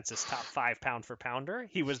consensus top 5 pound-for-pounder.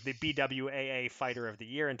 He was the BWAA Fighter of the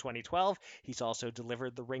Year in 2012. He's also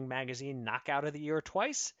delivered the Ring Magazine Knockout of the Year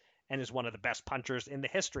twice, and is one of the best punchers in the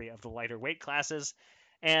history of the lighter weight classes.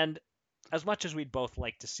 And as much as we'd both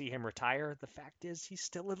like to see him retire, the fact is he's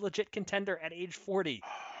still a legit contender at age 40.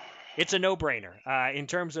 It's a no-brainer. In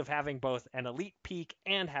terms of having both an elite peak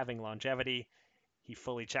and having longevity, he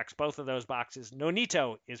fully checks both of those boxes.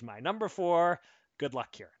 Nonito is my number 4. Good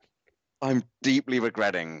luck, Kieran. I'm deeply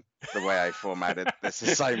regretting the way I formatted this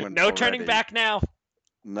assignment. No turning back now.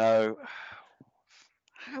 No.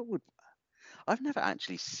 I've never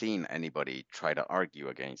actually seen anybody try to argue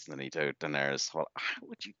against Nonito Donaire's. How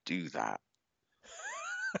would you do that?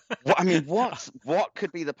 What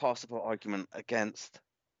could be the possible argument against?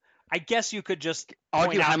 I guess you could just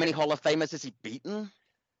argue how many Hall of Famers has he beaten?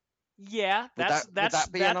 Yeah, would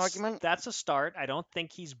that be an argument? That's a start. I don't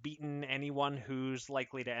think he's beaten anyone who's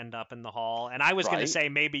likely to end up in the Hall. And I was going to say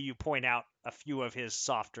maybe you point out a few of his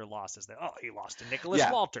softer losses. That he lost to Nicholas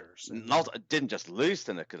Walters. Didn't just lose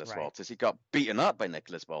to Nicholas Walters. He got beaten up by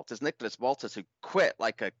Nicholas Walters. Nicholas Walters, who quit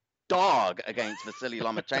like a dog against Vasily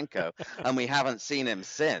Lomachenko, and we haven't seen him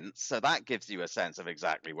since. So that gives you a sense of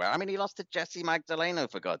exactly where. I mean, he lost to Jesse Magdaleno,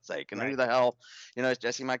 for God's sake. And who the hell, has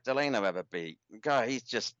Jesse Magdaleno ever beat? God, he's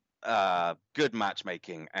just good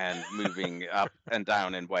matchmaking and moving up and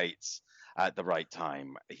down in weights at the right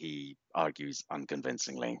time. He argues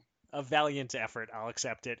unconvincingly. A valiant effort. I'll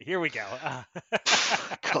accept it. Here we go.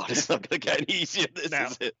 God, it's not going to get any easier. This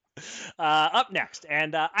is it. Up next,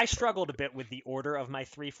 and I struggled a bit with the order of my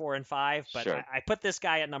 3, 4, and 5, but sure. I put this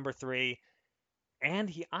guy at number 3, and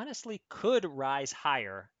he honestly could rise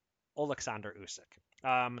higher. Alexander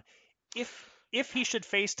Usyk. If he should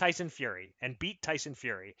face Tyson Fury and beat Tyson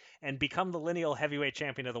Fury and become the lineal heavyweight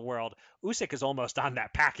champion of the world, Usyk is almost on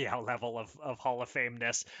that Pacquiao level of Hall of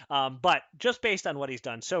Fame-ness. But just based on what he's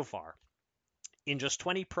done so far, in just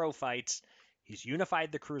 20 pro fights, he's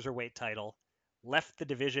unified the cruiserweight title, left the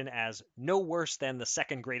division as no worse than the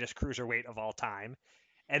second greatest cruiserweight of all time,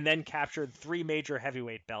 and then captured 3 major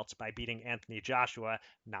heavyweight belts by beating Anthony Joshua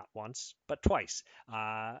not once, but twice.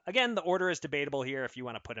 Again, the order is debatable here. If you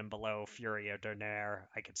want to put him below Fury or Donaire,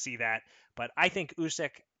 I could see that. But I think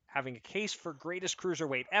Usyk having a case for greatest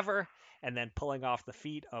cruiserweight ever, and then pulling off the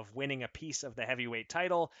feat of winning a piece of the heavyweight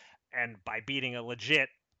title, and by beating a legit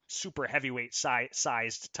super heavyweight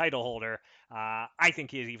sized title holder, I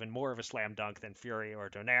think he's even more of a slam dunk than Fury or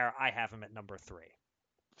Donaire. I have him at number 3.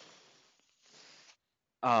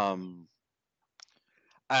 And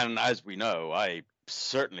as we know, I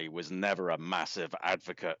certainly was never a massive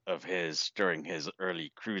advocate of his during his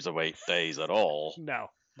early cruiserweight days at all.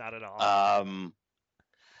 No, not at all.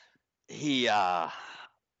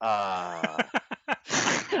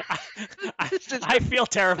 I feel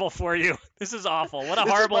terrible for you. This is awful. What a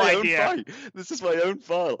horrible idea. This is my own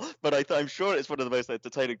file, but I'm sure it's one of the most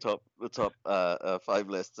entertaining top 5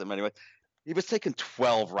 lists in many ways. He was taken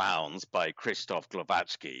 12 rounds by Krzysztof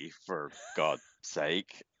Glowaczki, for God's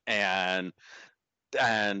sake, and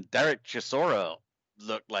Derek Chisora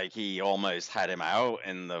looked like he almost had him out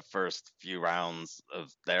in the first few rounds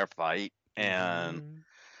of their fight, and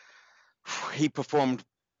he performed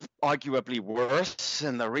arguably worse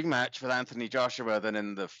in the rematch with Anthony Joshua than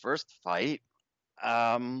in the first fight.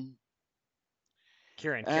 Kieran,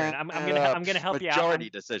 I'm gonna help you out. Majority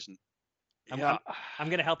decision. I'm going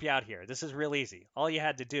to help you out here. This is real easy. All you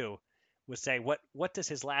had to do was say, what does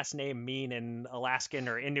his last name mean in Alaskan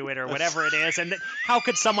or Inuit or whatever it is? And how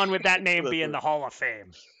could someone with that name be in the Hall of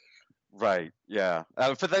Fame? Right, yeah.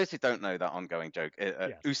 For those who don't know that ongoing joke,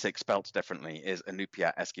 yes. Usyk spelt differently is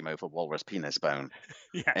Inupiat Eskimo for walrus penis bone.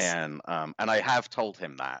 Yes. And I have told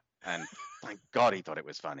him that, and thank God he thought it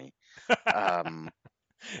was funny.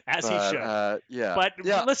 As he should. Yeah. But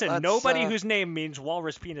listen, nobody whose name means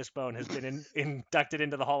walrus penis bone has been inducted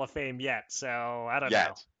into the Hall of Fame yet. So I don't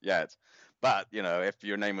know. Yet. But, if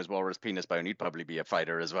your name was walrus penis bone, you'd probably be a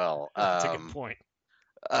fighter as well. That's a good point.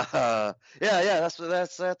 That's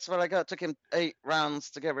what I got. Took him 8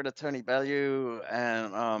 rounds to get rid of Tony Bellew,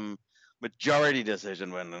 and majority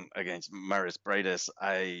decision win against Maurice Bradis.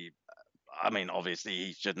 I mean, obviously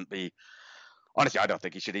he shouldn't be. Honestly, I don't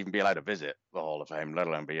think he should even be allowed to visit the Hall of Fame, let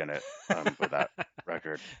alone be in it with that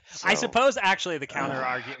record. So, I suppose actually the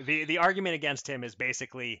the argument against him is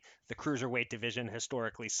basically the cruiserweight division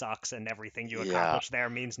historically sucks and everything you accomplish there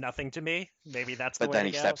means nothing to me. Maybe that's the way then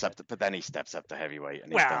to he go. steps up. But then he steps up to heavyweight.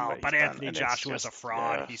 And but Anthony Joshua's a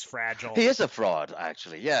fraud. Yeah. He's fragile. He is a fraud,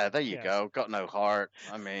 actually. Yeah, there you go. Got no heart.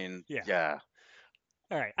 I mean, yeah.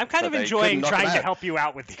 All right, I'm kind of enjoying trying to help you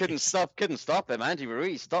out with these. Couldn't stop him. Andy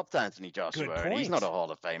Ruiz stopped Anthony Joshua. He's not a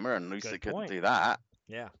Hall of Famer, and Usyk couldn't do that.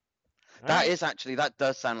 Yeah. That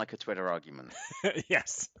does sound like a Twitter argument.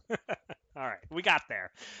 Yes. All right, we got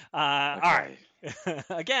there. All right.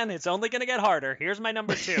 Again, it's only going to get harder. Here's my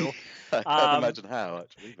number 2. I can't imagine how,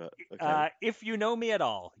 actually. But okay. If you know me at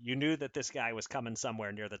all, you knew that this guy was coming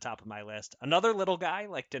somewhere near the top of my list. Another little guy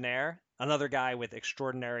like Donaire, another guy with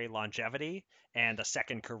extraordinary longevity and a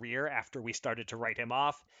second career after we started to write him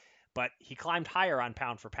off. But he climbed higher on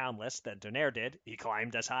pound-for-pound lists than Donaire did. He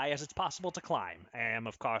climbed as high as it's possible to climb. I am,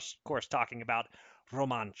 of course talking about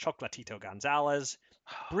Roman Chocolatito Gonzalez,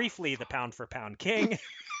 briefly the pound-for-pound king,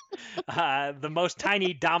 the most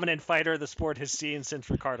tiny, dominant fighter the sport has seen since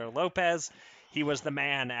Ricardo Lopez. He was the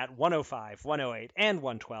man at 105, 108, and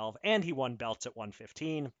 112, and he won belts at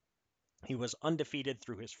 115. He was undefeated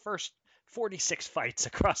through his first 46 fights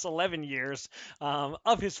across 11 years.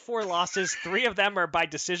 Of his 4 losses, 3 of them are by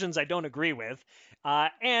decisions I don't agree with.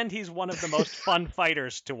 And he's one of the most fun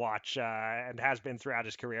fighters to watch and has been throughout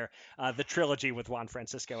his career. The trilogy with Juan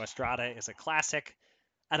Francisco Estrada is a classic.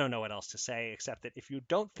 I don't know what else to say, except that if you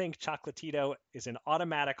don't think Chocolatito is an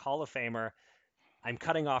automatic Hall of Famer, I'm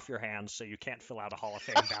cutting off your hands so you can't fill out a Hall of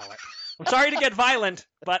Fame ballot. I'm sorry to get violent,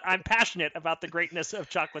 but I'm passionate about the greatness of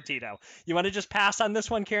Chocolatito. You want to just pass on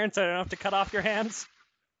this one, Kieran, so I don't have to cut off your hands?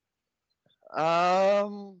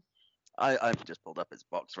 I've just pulled up his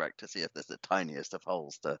box rec to see if there's the tiniest of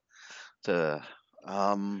holes to.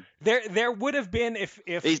 There would have been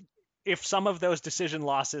if some of those decision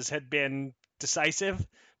losses had been decisive.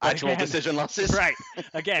 Actual decision losses? Right.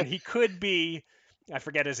 Again, he could be, I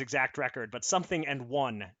forget his exact record, but something and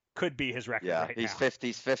 1 could be his record right now. Yeah,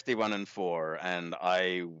 he's 51 and 4, and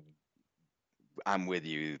I am with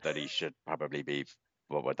you that he should probably be,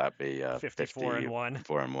 what would that be? 54 and 1.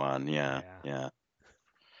 4 and 1, yeah.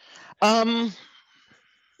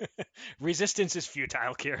 Resistance is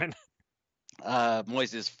futile, Kieran.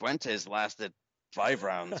 Moises Fuentes lasted 5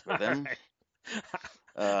 rounds with him.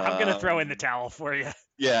 I'm going to throw in the towel for you.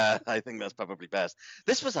 Yeah, I think that's probably best.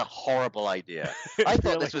 This was a horrible idea. I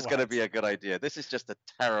thought this was going to be a good idea. This is just a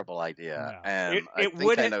terrible idea. No. And I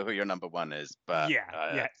think I know who your number one is, but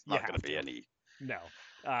it's not going to be any. No.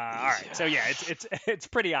 All right. So yeah, it's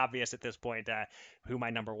pretty obvious at this point who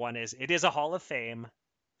my number one is. It is a Hall of Fame.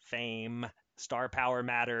 Star power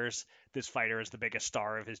matters. This fighter is the biggest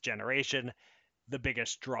star of his generation, the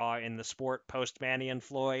biggest draw in the sport post Manny and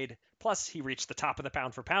Floyd. Plus, he reached the top of the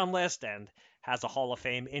pound for pound list and has a Hall of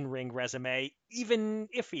Fame in-ring resume, even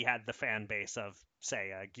if he had the fan base of,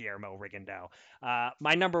 say, Guillermo Rigondeaux.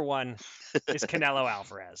 My number one is Canelo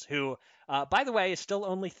Alvarez, who, by the way, is still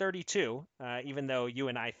only 32. Even though you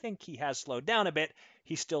and I think he has slowed down a bit,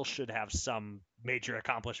 he still should have some major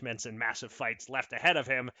accomplishments and massive fights left ahead of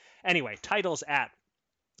him. Anyway, titles at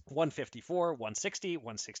 154, 160,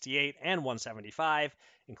 168, and 175,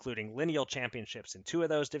 including lineal championships in 2 of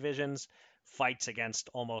those divisions, fights against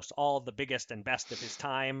almost all the biggest and best of his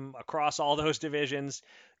time across all those divisions.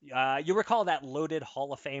 You recall that loaded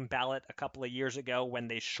Hall of Fame ballot a couple of years ago when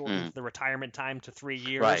they shortened the retirement time to 3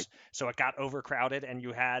 years, right. So it got overcrowded, and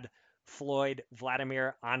you had Floyd,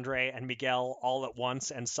 Vladimir, Andre, and Miguel all at once,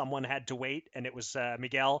 and someone had to wait, and it was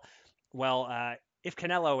Miguel. Well, if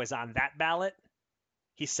Canelo is on that ballot,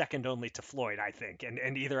 he's second only to Floyd, I think,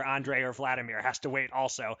 and either Andre or Vladimir has to wait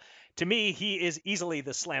also. To me, he is easily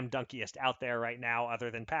the slam dunkiest out there right now,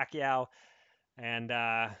 other than Pacquiao. And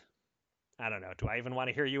I don't know. Do I even want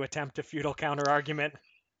to hear you attempt a futile counter argument?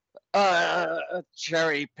 A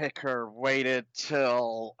cherry picker waited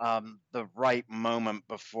till the right moment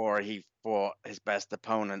before he fought his best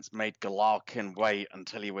opponents, made Golovkin wait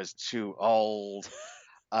until he was too old.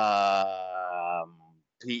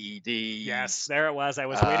 PED. Yes, there it was. I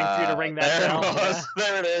was waiting for you to ring that bell. Yeah.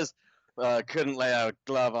 There it is. Couldn't lay a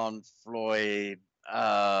glove on Floyd.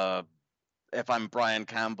 If I'm Brian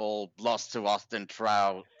Campbell, lost to Austin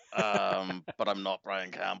Trout. But I'm not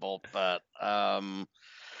Brian Campbell. But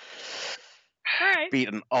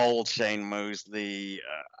beaten old Shane Mosley.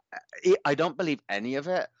 I don't believe any of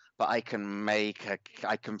it, but I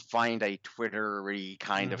can find a Twittery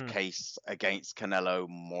kind of case against Canelo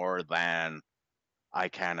more than I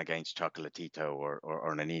can against Chocolatito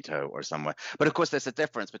or Nanito or someone. But of course, there's a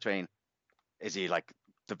difference between, is he like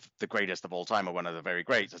the greatest of all time or one of the very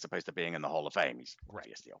greats, as opposed to being in the Hall of Fame? He's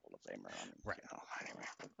obviously a Hall of Famer. I mean, right. Anyway.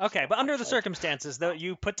 Okay, but under the circumstances, though,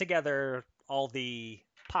 you put together all the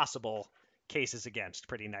possible cases against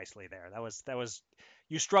pretty nicely there. That was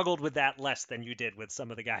you struggled with that less than you did with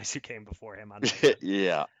some of the guys who came before him on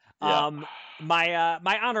yeah.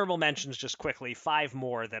 My honorable mentions, just quickly, 5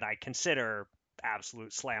 more that I consider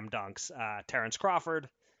absolute slam dunks. Terrence Crawford,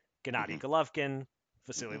 Gennady Golovkin,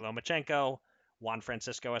 Vasily Lomachenko, Juan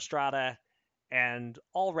Francisco Estrada, and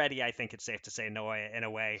already I think it's safe to say Naoya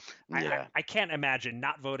Inoue. I can't imagine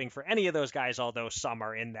not voting for any of those guys, although some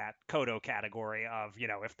are in that Cotto category of,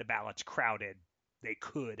 if the ballot's crowded, they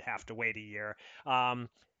could have to wait a year.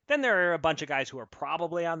 Then there are a bunch of guys who are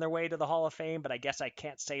probably on their way to the Hall of Fame, but I guess I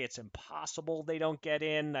can't say it's impossible they don't get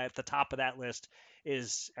in. At the top of that list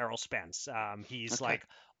is Errol Spence. He's like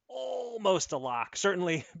almost a lock,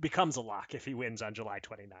 certainly becomes a lock if he wins on July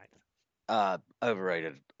 29th.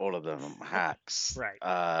 Overrated, all of them. Hacks.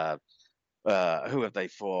 Right. Who have they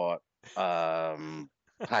fought?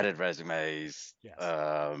 Padded resumes. Yes.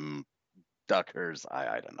 Duckers.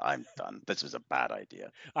 I don't know. I'm done. This was a bad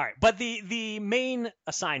idea. All right, but the main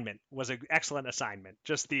assignment was an excellent assignment.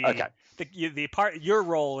 Just the part, your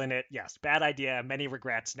role in it, yes, bad idea, many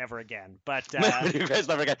regrets, never again. But many regrets,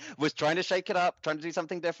 never again. Was trying to shake it up, trying to do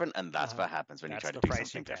something different, and that's what happens when you try to do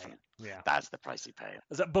something different. Yeah, that's the price you pay.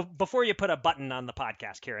 So, before you put a button on the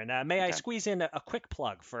podcast, Kieran, may I squeeze in a quick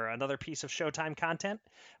plug for another piece of Showtime content?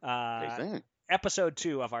 Please do. Episode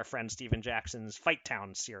 2 of our friend Steven Jackson's Fight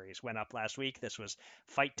Towns series went up last week. This was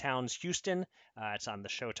Fight Towns Houston. It's on the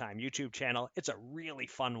Showtime YouTube channel. It's a really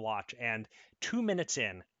fun watch. And 2 minutes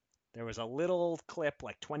in, there was a little clip,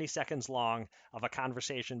 like 20 seconds long, of a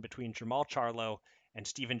conversation between Jamal Charlo and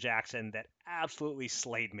Steven Jackson that absolutely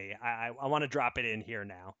slayed me. I want to drop it in here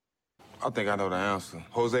now. I think I know the answer.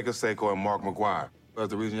 Jose Canseco and Mark McGuire.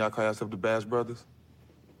 That's the reason y'all call yourself the Bash Brothers?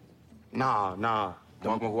 Nah.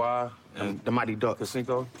 Mark McGuire and the Mighty Ducks.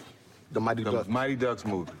 Canseco? The Mighty Ducks. Mighty Ducks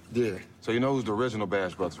movie. Yeah. So you know who's the original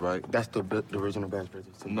Bash Brothers, right? That's the original Bash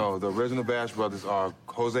Brothers. No, the original Bash Brothers are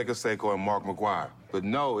Jose Canseco and Mark McGuire. But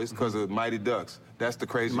no, it's because of Mighty Ducks. That's the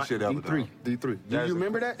crazy shit ever done. D3. Do you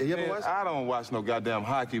remember that? You ever watched it? I don't watch no goddamn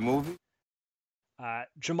hockey movie.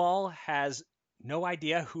 Jamal has no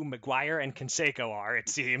idea who McGuire and Canseco are, it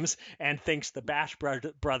seems, and thinks the Bash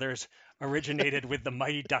Brothers originated with the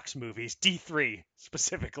Mighty Ducks movies, D3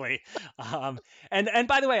 specifically. And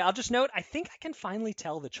by the way, I'll just note, I think I can finally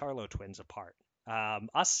tell the Charlo twins apart.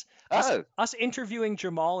 Us interviewing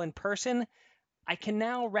Jamal in person, I can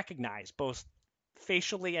now recognize both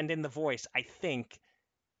facially and in the voice, I think,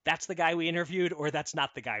 that's the guy we interviewed or that's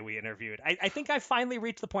not the guy we interviewed. I think I finally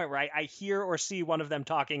reached the point where I hear or see one of them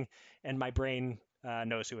talking and my brain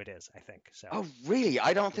knows who it is, I think. So. Oh, really?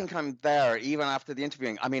 I don't think I'm there even after the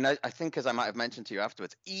interviewing. I mean, I think, as I might have mentioned to you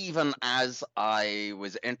afterwards, even as I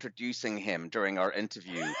was introducing him during our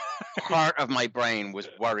interview, part of my brain was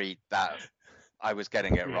worried that I was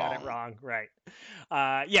getting it wrong. Got it wrong, right.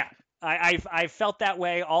 Yeah. I felt that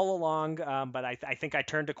way all along, but I think I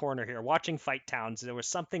turned a corner here. Watching Fight Towns, there was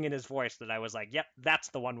something in his voice that I was like, yep, that's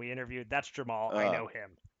the one we interviewed. That's Jamal. I know him.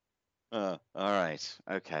 All right.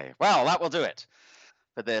 Okay. Well, that will do it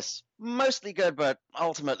for this mostly good but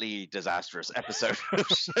ultimately disastrous episode of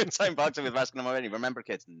Showtime Boxing with Raskin and Mulvaney. Remember,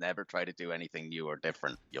 kids, never try to do anything new or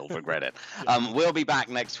different. You'll regret it. We'll be back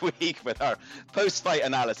next week with our post-fight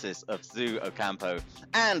analysis of Zu Ocampo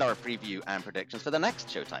and our preview and predictions for the next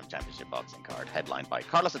Showtime Championship Boxing card, headlined by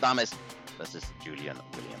Carlos Adames versus Julian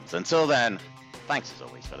Williams. Until then, thanks as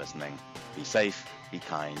always for listening. Be safe, be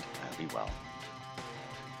kind, and be well.